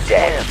about a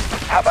swim?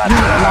 How about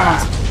Unit a...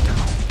 lost.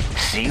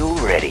 Seal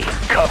ready.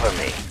 Cover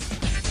me.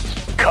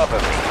 Cover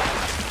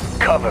me.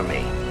 Cover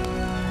me.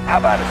 How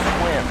about a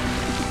swim?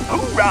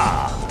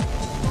 Hoorah!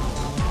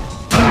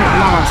 Unit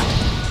lost.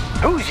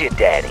 Who's your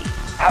daddy?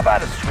 How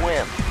about a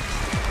swim?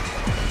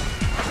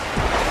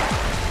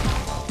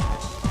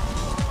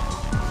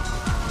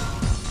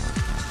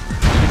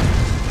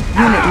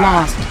 Unit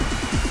lost.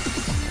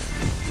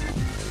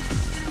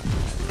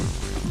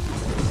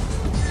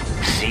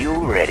 Seal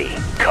ready.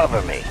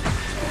 Cover me.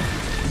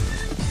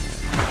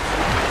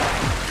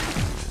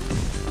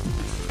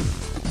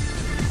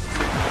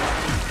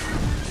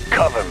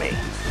 Cover me.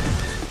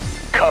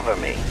 Cover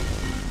me.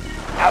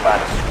 How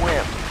about a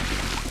swim?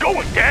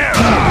 Going down!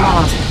 Unit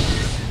lost.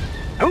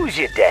 Who's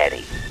your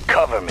daddy?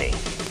 Cover me.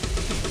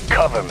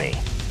 Cover me.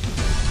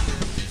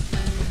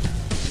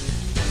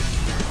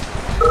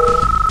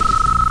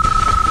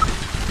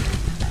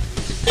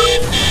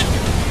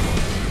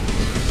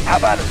 How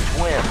about a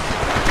swim?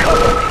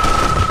 Cover me.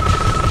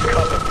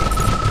 Cover me.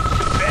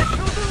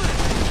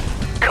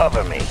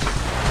 Cover me.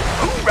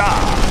 Hoorah!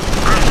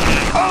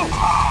 Oh!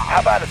 How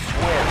about a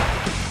swim?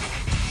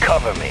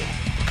 Cover me.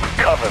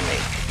 Cover me.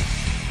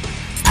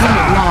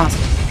 Unit lost.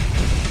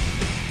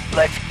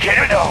 Let's get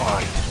it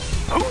on!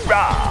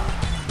 Hoorah!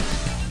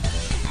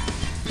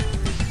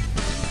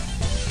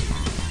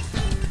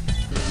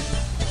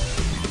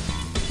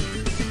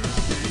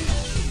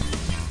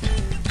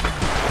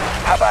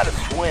 How about a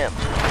swim?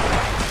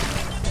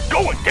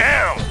 Going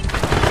down!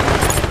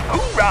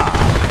 Hoorah!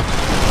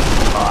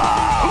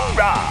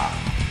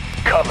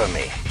 Hoorah! Cover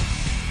me.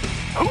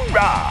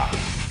 Hoorah!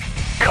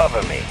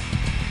 Cover me.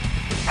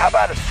 How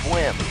about a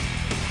swim?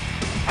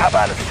 How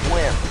about a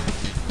swim?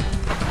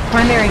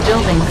 Primary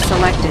building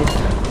selected.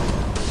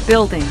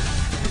 Building.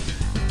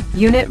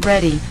 Unit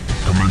ready.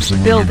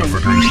 Commencing Building.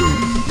 unification.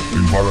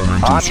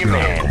 Environmental I'm your scan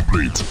man.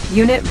 complete.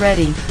 Unit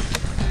ready.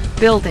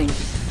 Building.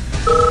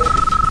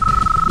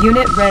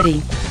 Unit ready.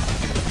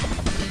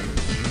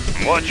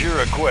 What's your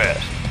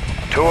request?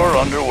 Tour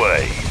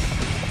underway.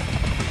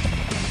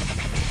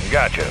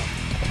 Gotcha.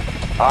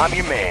 I'm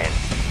your man.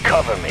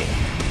 Cover me.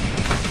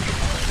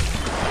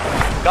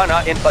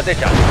 Gunner in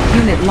position.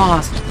 Unit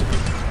lost.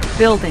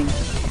 Building.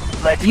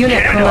 Let's Unit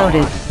get it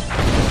promoted.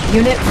 on.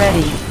 Unit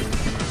ready.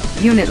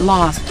 Unit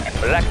lost.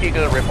 Black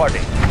Eagle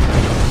reporting.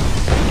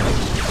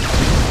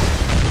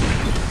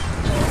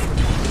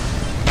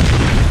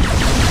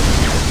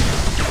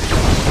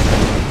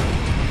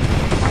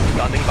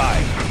 Standing by.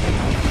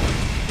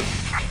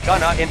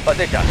 Gunner in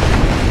position.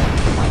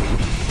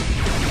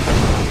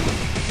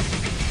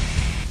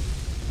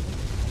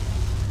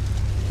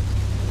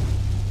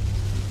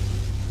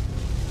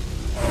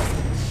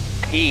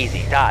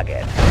 Easy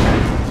target.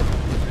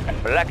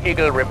 Black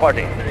Eagle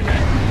reporting.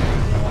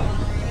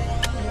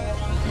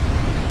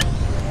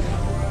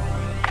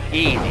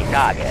 Easy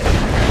target.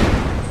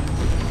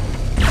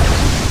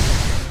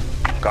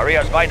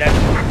 Korea's finest.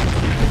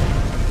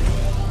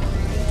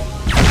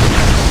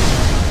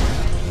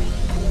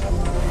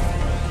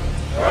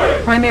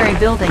 Primary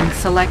building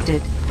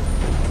selected.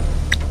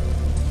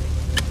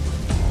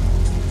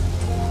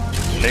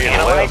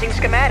 Analyzing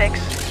schematics.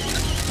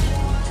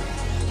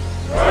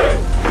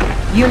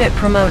 Unit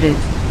promoted.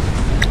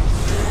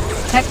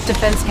 Tech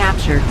defense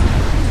captured.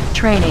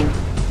 Training.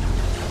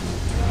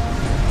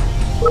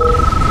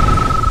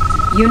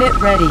 Unit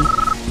ready.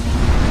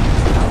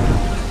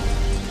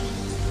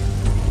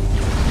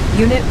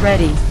 Unit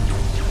ready.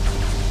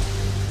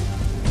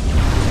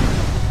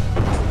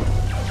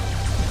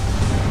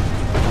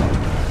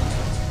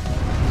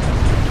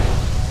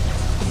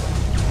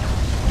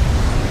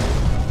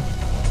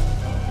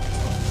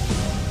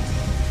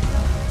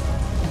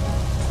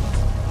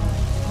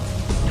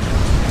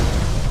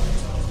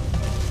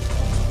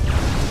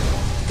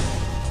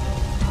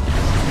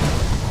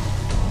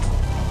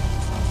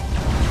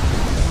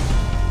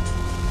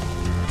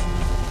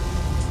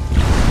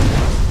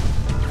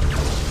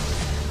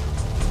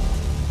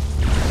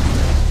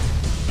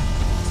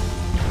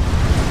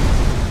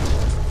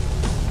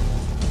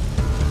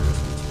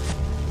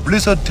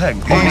 Blizzard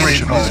tank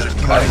operational.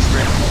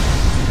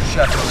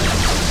 Shattering.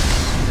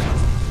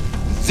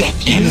 That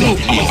you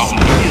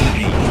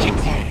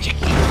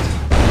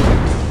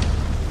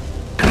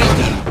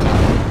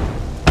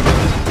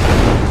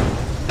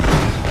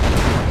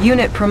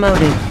Unit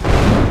promoted.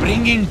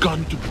 Bringing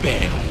gun to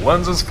bear.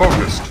 Lenses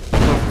focused. The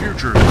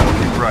future will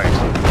be bright.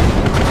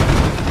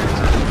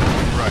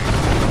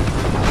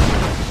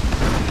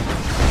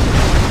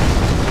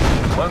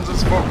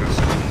 Lenses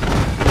focused.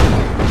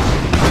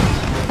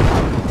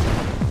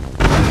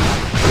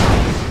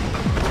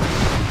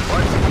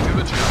 Rising to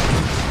the challenge.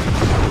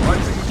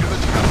 Rising to the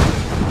challenge.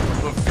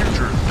 The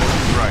future will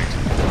be bright.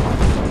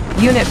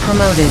 Unit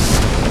promoted.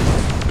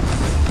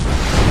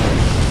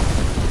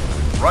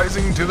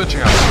 Rising to the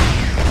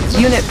challenge.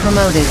 Unit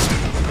promoted.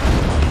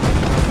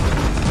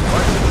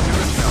 Rising to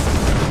the challenge.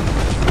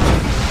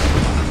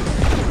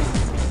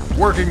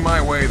 Working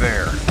my way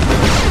there. The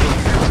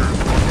future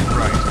will be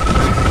bright.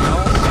 Anything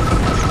else?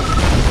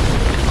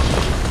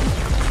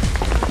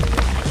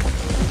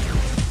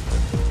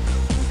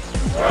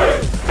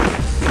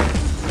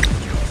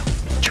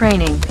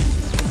 Training.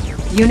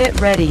 Unit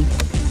ready.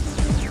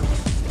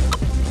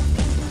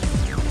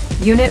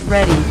 Unit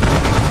ready.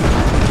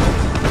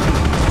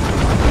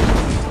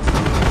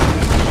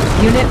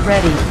 Unit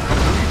ready.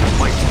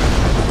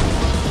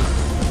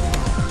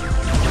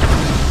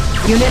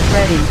 Unit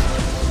ready.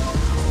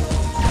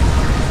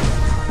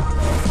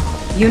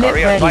 Unit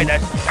Hurry up, ready.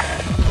 Lightning.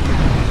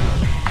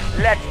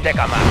 Let's take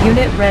 'em out.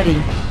 Unit ready.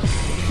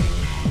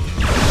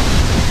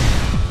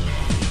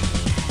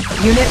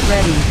 Unit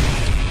ready.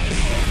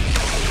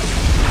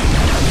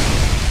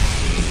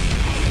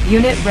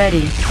 Unit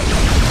ready.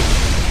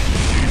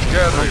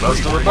 Gathering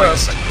best of the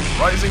best.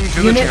 Rising to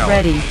the Unit challenge.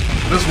 ready.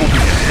 This will be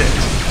a hit.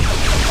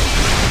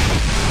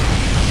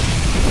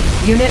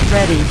 Unit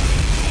ready.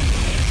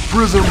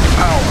 Prism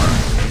power.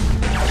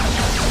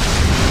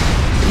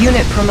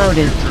 Unit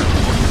promoted.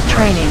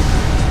 Training.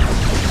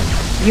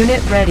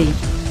 Unit ready.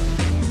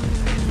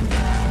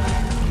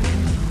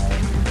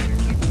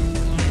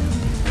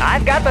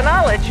 I've got the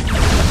knowledge.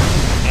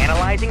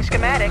 Analyzing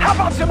schematics. How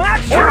about some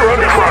action? Order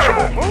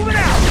uncrushable. Moving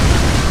out.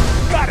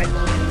 Got it.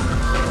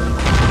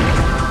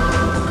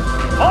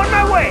 On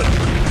my way.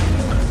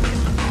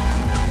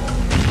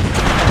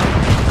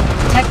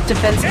 Tech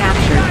defense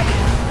captured.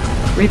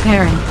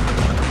 Repairing.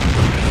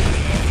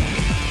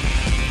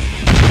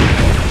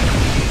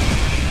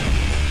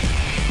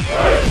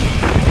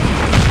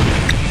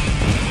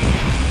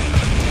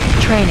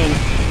 Training.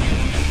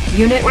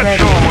 Unit Let's ready.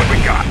 show them what we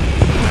got.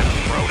 Let's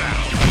throw down.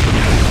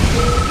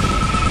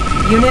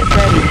 Unit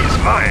ready. He's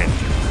mine.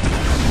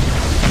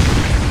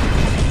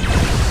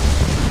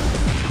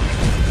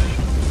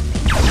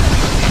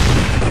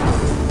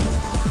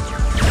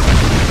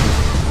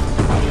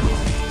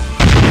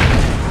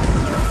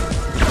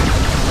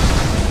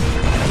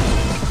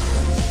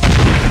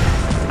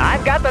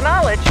 I've got the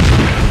knowledge.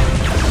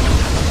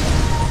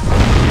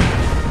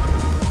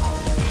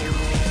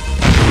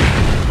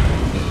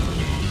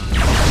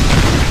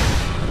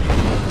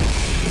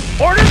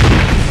 Orders.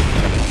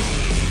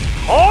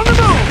 On the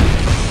move.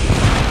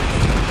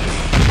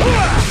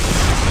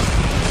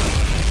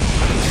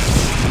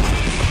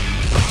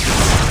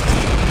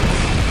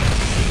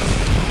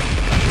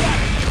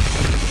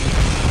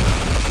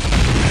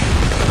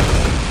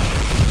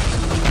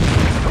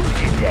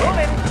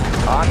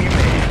 I'm your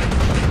man.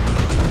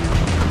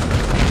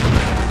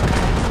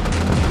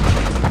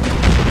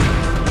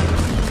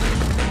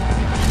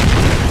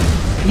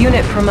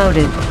 Unit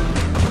promoted.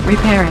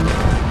 Repairing.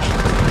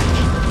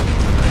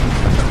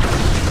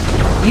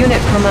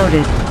 Unit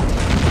promoted.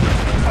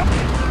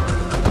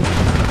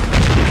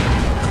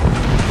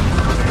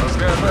 Let's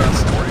get that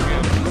sporting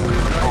in.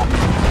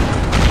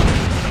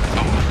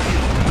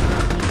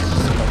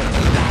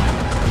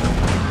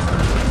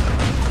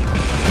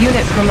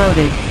 Unit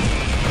promoted.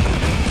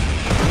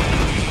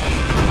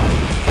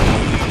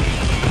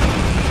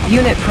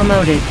 Unit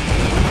promoted.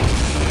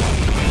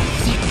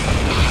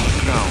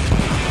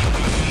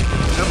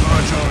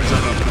 Temperature is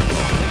under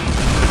control.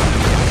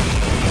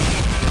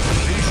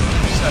 Station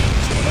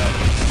settings for that.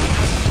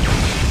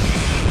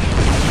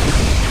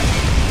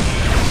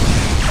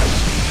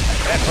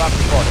 Aircraft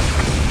reporting.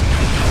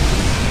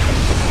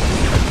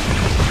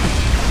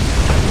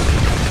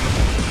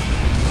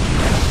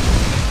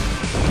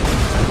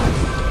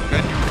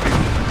 Can you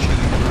feel the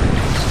chilling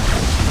breeze?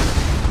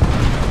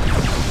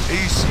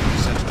 AC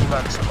set to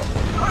maximum.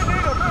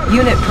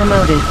 Unit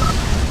promoted.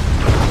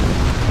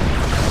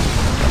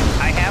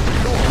 I have the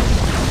tool.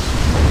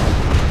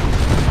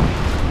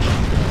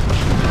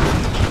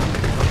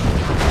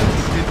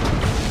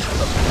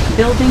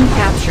 Building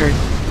captured.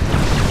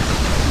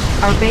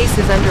 Our base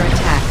is under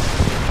attack.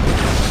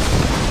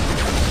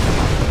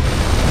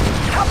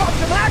 How about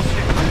some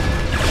action?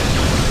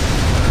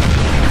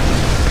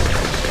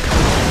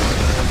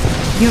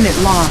 Unit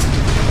lost.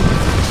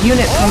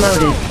 Unit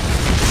promoted.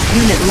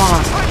 Unit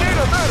lost.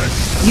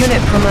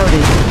 Unit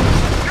promoted.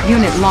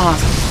 Unit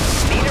lost.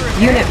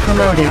 Unit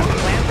promoted.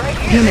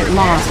 Unit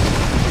lost.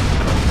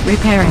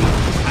 Repairing.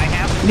 I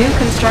have the New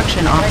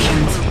construction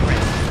options.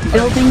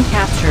 Building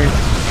captured.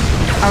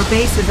 Our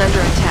base is under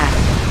attack.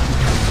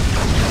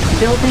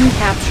 Building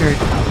captured.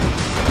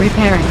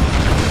 Repairing.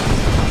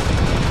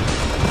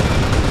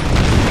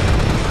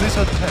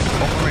 Blizzard tank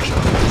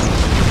operational.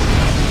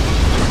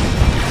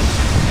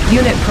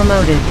 Unit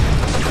promoted.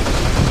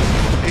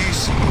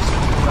 ACs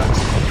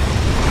advanced.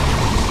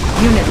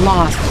 Unit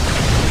lost.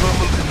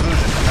 Thermal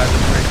conversion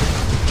cannon ready.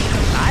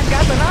 I've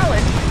got the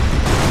knowledge.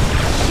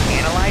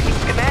 Analyzing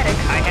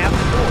schematics. I have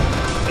the tools.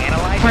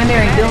 Analyzing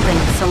Primary schematics. building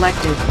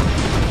selected.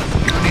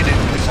 Unit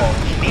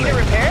resolved. Need a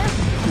repair?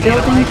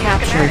 Building Analyzing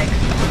captured.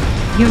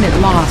 schematics. Unit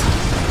lost.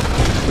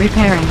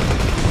 Repairing.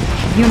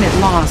 Unit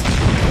lost.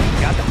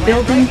 Got the plans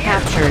Building right here.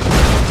 captured.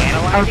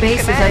 Analyzing Our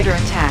base is schematics. under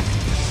attack.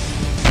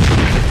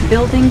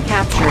 Building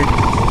captured.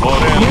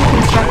 New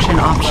construction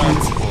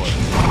options.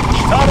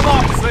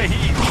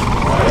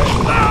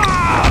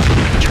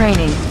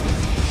 Training.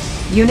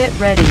 Unit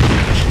ready.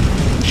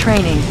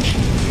 Training.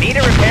 Need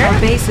a repair? Our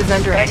base is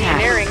under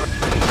attack. Engineering.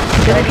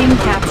 Building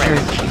captured.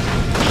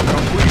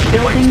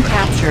 Building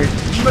captured.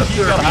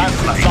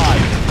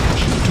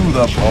 To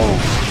the pole.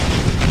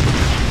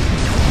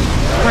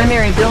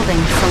 Primary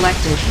building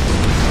selected.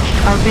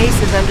 Our base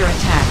is under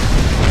attack.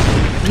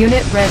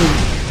 Unit ready.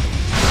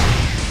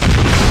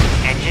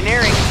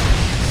 Engineering.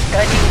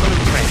 Studying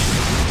blueprints.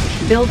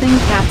 Building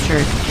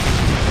captured.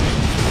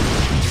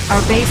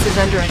 Our base is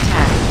under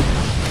attack.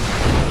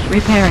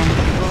 Repairing.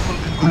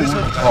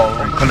 Blizzard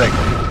tank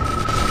collected.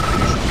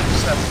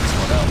 Set this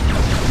one out.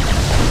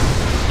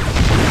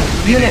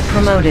 Unit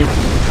promoted.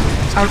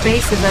 Our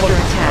base is under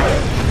attack.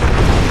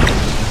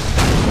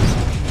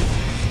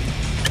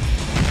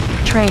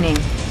 Training.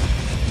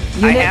 I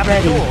Unit have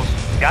ready. the tools.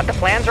 Got the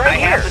plans right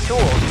here. I have the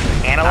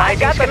tools. Analyzing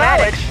got the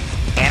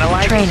schematics.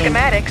 Analyzing Training.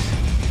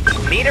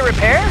 schematics. Need a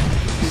repair?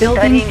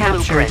 Building Studying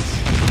captured. blueprints.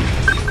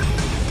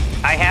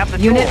 I have the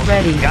Unit tools.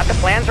 ready. Got the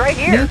plans right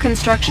here. New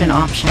construction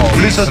options.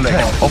 Blizzard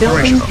tank Building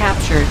operational.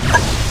 captured.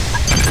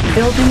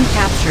 Building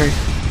captured.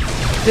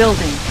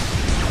 Building.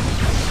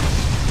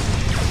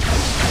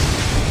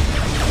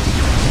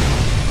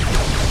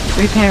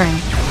 Repairing.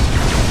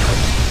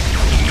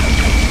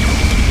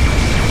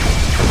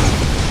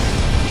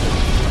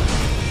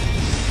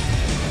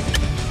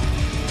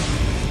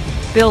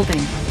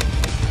 Building.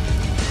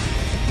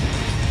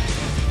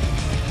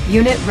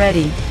 Unit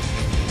ready.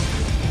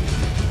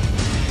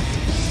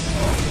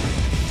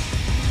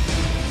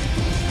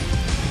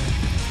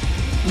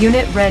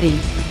 Unit ready.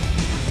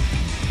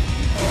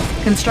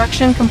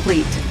 Construction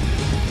complete.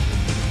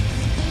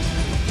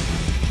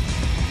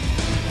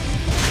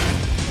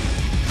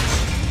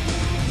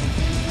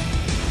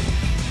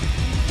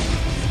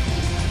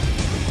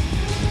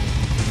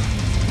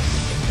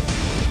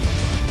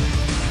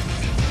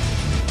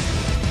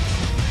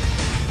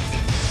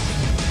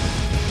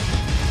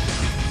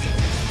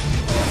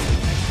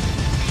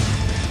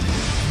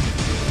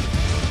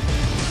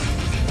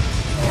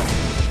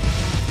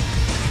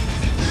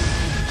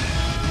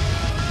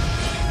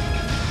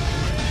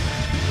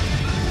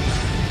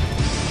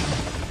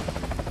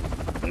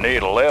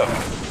 Need a lift.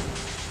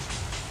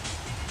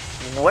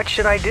 What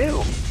should I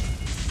do?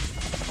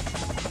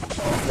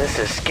 This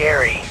is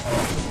scary.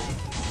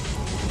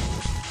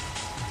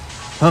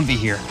 Humvee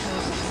here.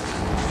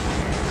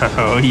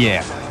 Oh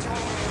yeah.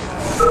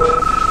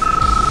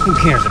 Who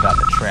cares about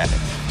the traffic?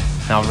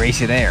 I'll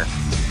race you there.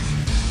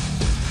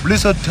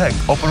 Blizzard tank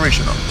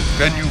operational.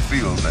 Can you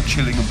feel the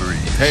chilling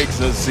breeze? Take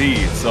the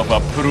seats of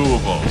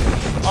approval.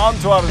 On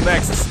to our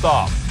next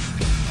stop.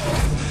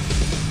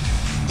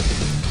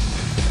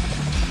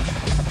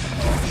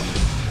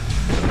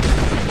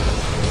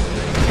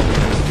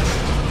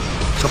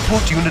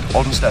 Support unit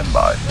on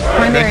standby.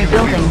 Primary Can you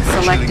building feel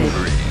the chilling selected.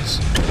 breeze?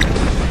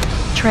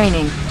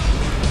 Training.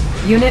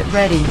 Unit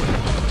ready.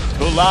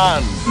 To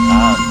land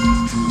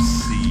and to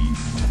sea.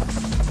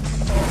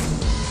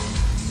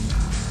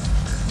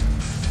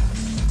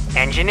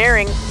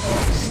 Engineering.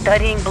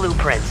 Studying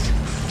blueprints.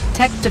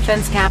 Tech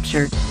defense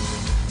captured.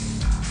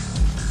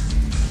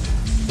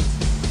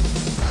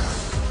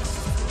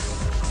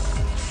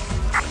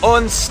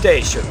 On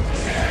station.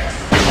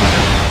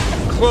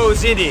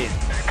 Close it in.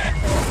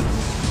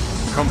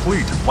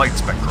 Complete flight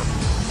spectrum.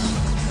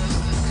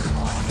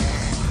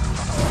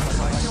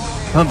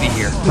 Humvee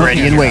here.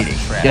 Ready and waiting.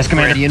 Yes,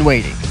 Commander. Ready and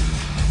waiting.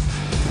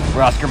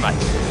 Oscar Mike.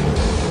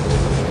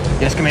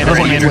 Yes, Commander.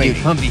 Ready and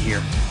waiting. Humvee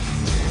here.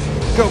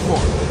 Go for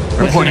it.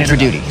 Reporting for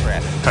duty.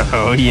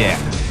 Oh yeah.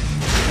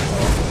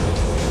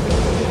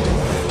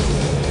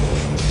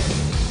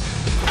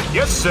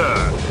 Yes, sir.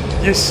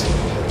 Yes.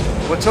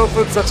 Watch out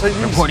for that Chinese.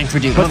 Reporting for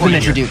duty.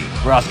 Reporting for duty.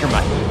 Oscar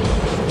Mike.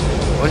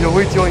 On your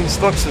way to your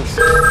instructions.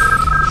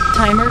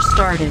 Timer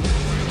started.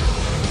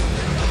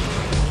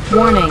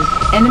 Warning.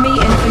 Enemy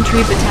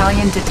infantry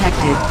battalion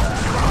detected.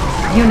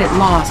 Unit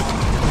lost.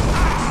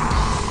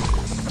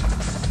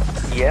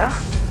 Yeah?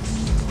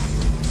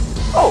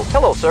 Oh,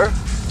 hello, sir.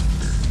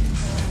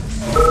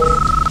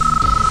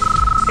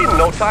 In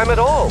no time at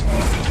all.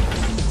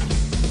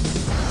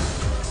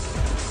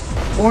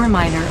 Ore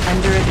miner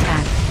under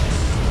attack.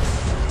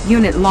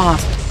 Unit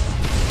lost.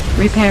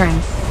 Repairing.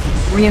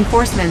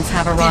 Reinforcements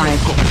have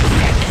arrived.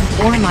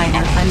 Ore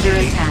miner under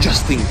attack.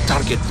 Adjusting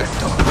target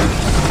vector.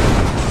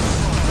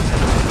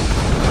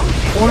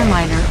 Ore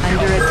miner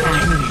under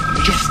attack.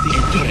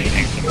 Adjusting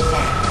terrain.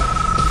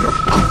 From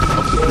out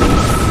of the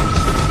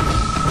blue.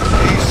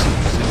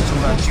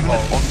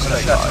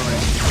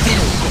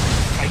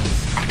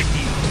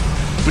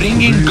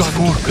 Bringing God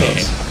to bear.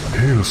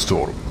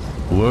 Hailstorm.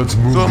 Let's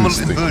move Thermal this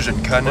thing.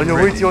 inversion cannon On your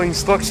way ready. to your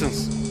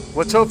instructions.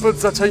 Watch out for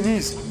the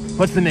Chinese.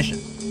 What's the mission?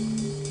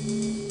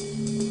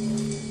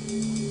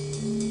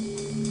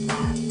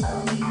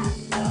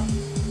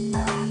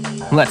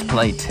 Let's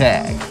play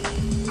tag.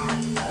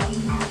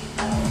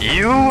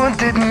 You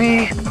wanted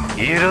me?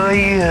 Here I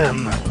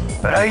am.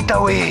 Right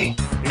away.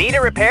 Need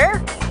a repair?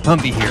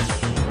 Humvee here.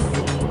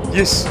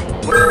 Yes.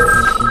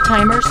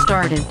 Timer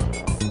started.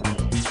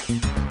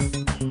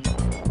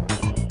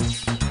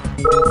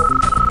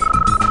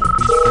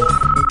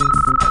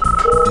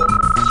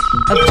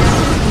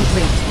 Objective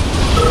complete.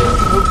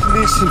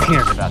 Who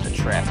cares about the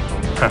traffic?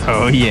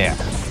 Oh yeah.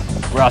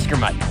 We're Oscar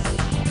Mike.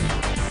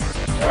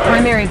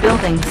 Primary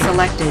building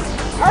selected.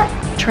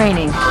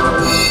 Training.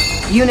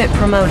 Unit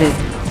promoted.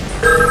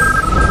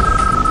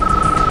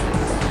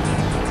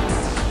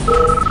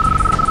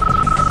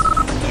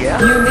 Yeah?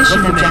 New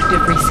mission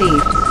objective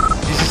received.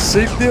 Is it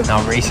safe there?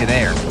 I'll race you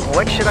there.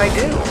 What should I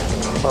do?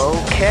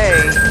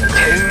 Okay.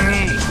 Tell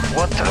me,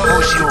 what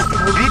troubles you?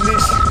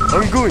 Goodness,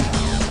 I'm going.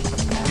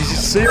 Is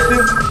it safe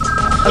there?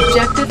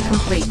 Objective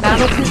complete.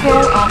 Battle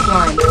control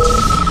offline.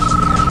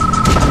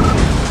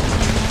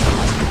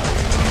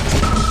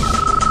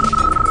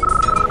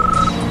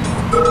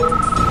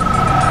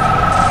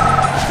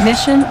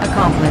 Mission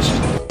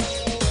accomplished.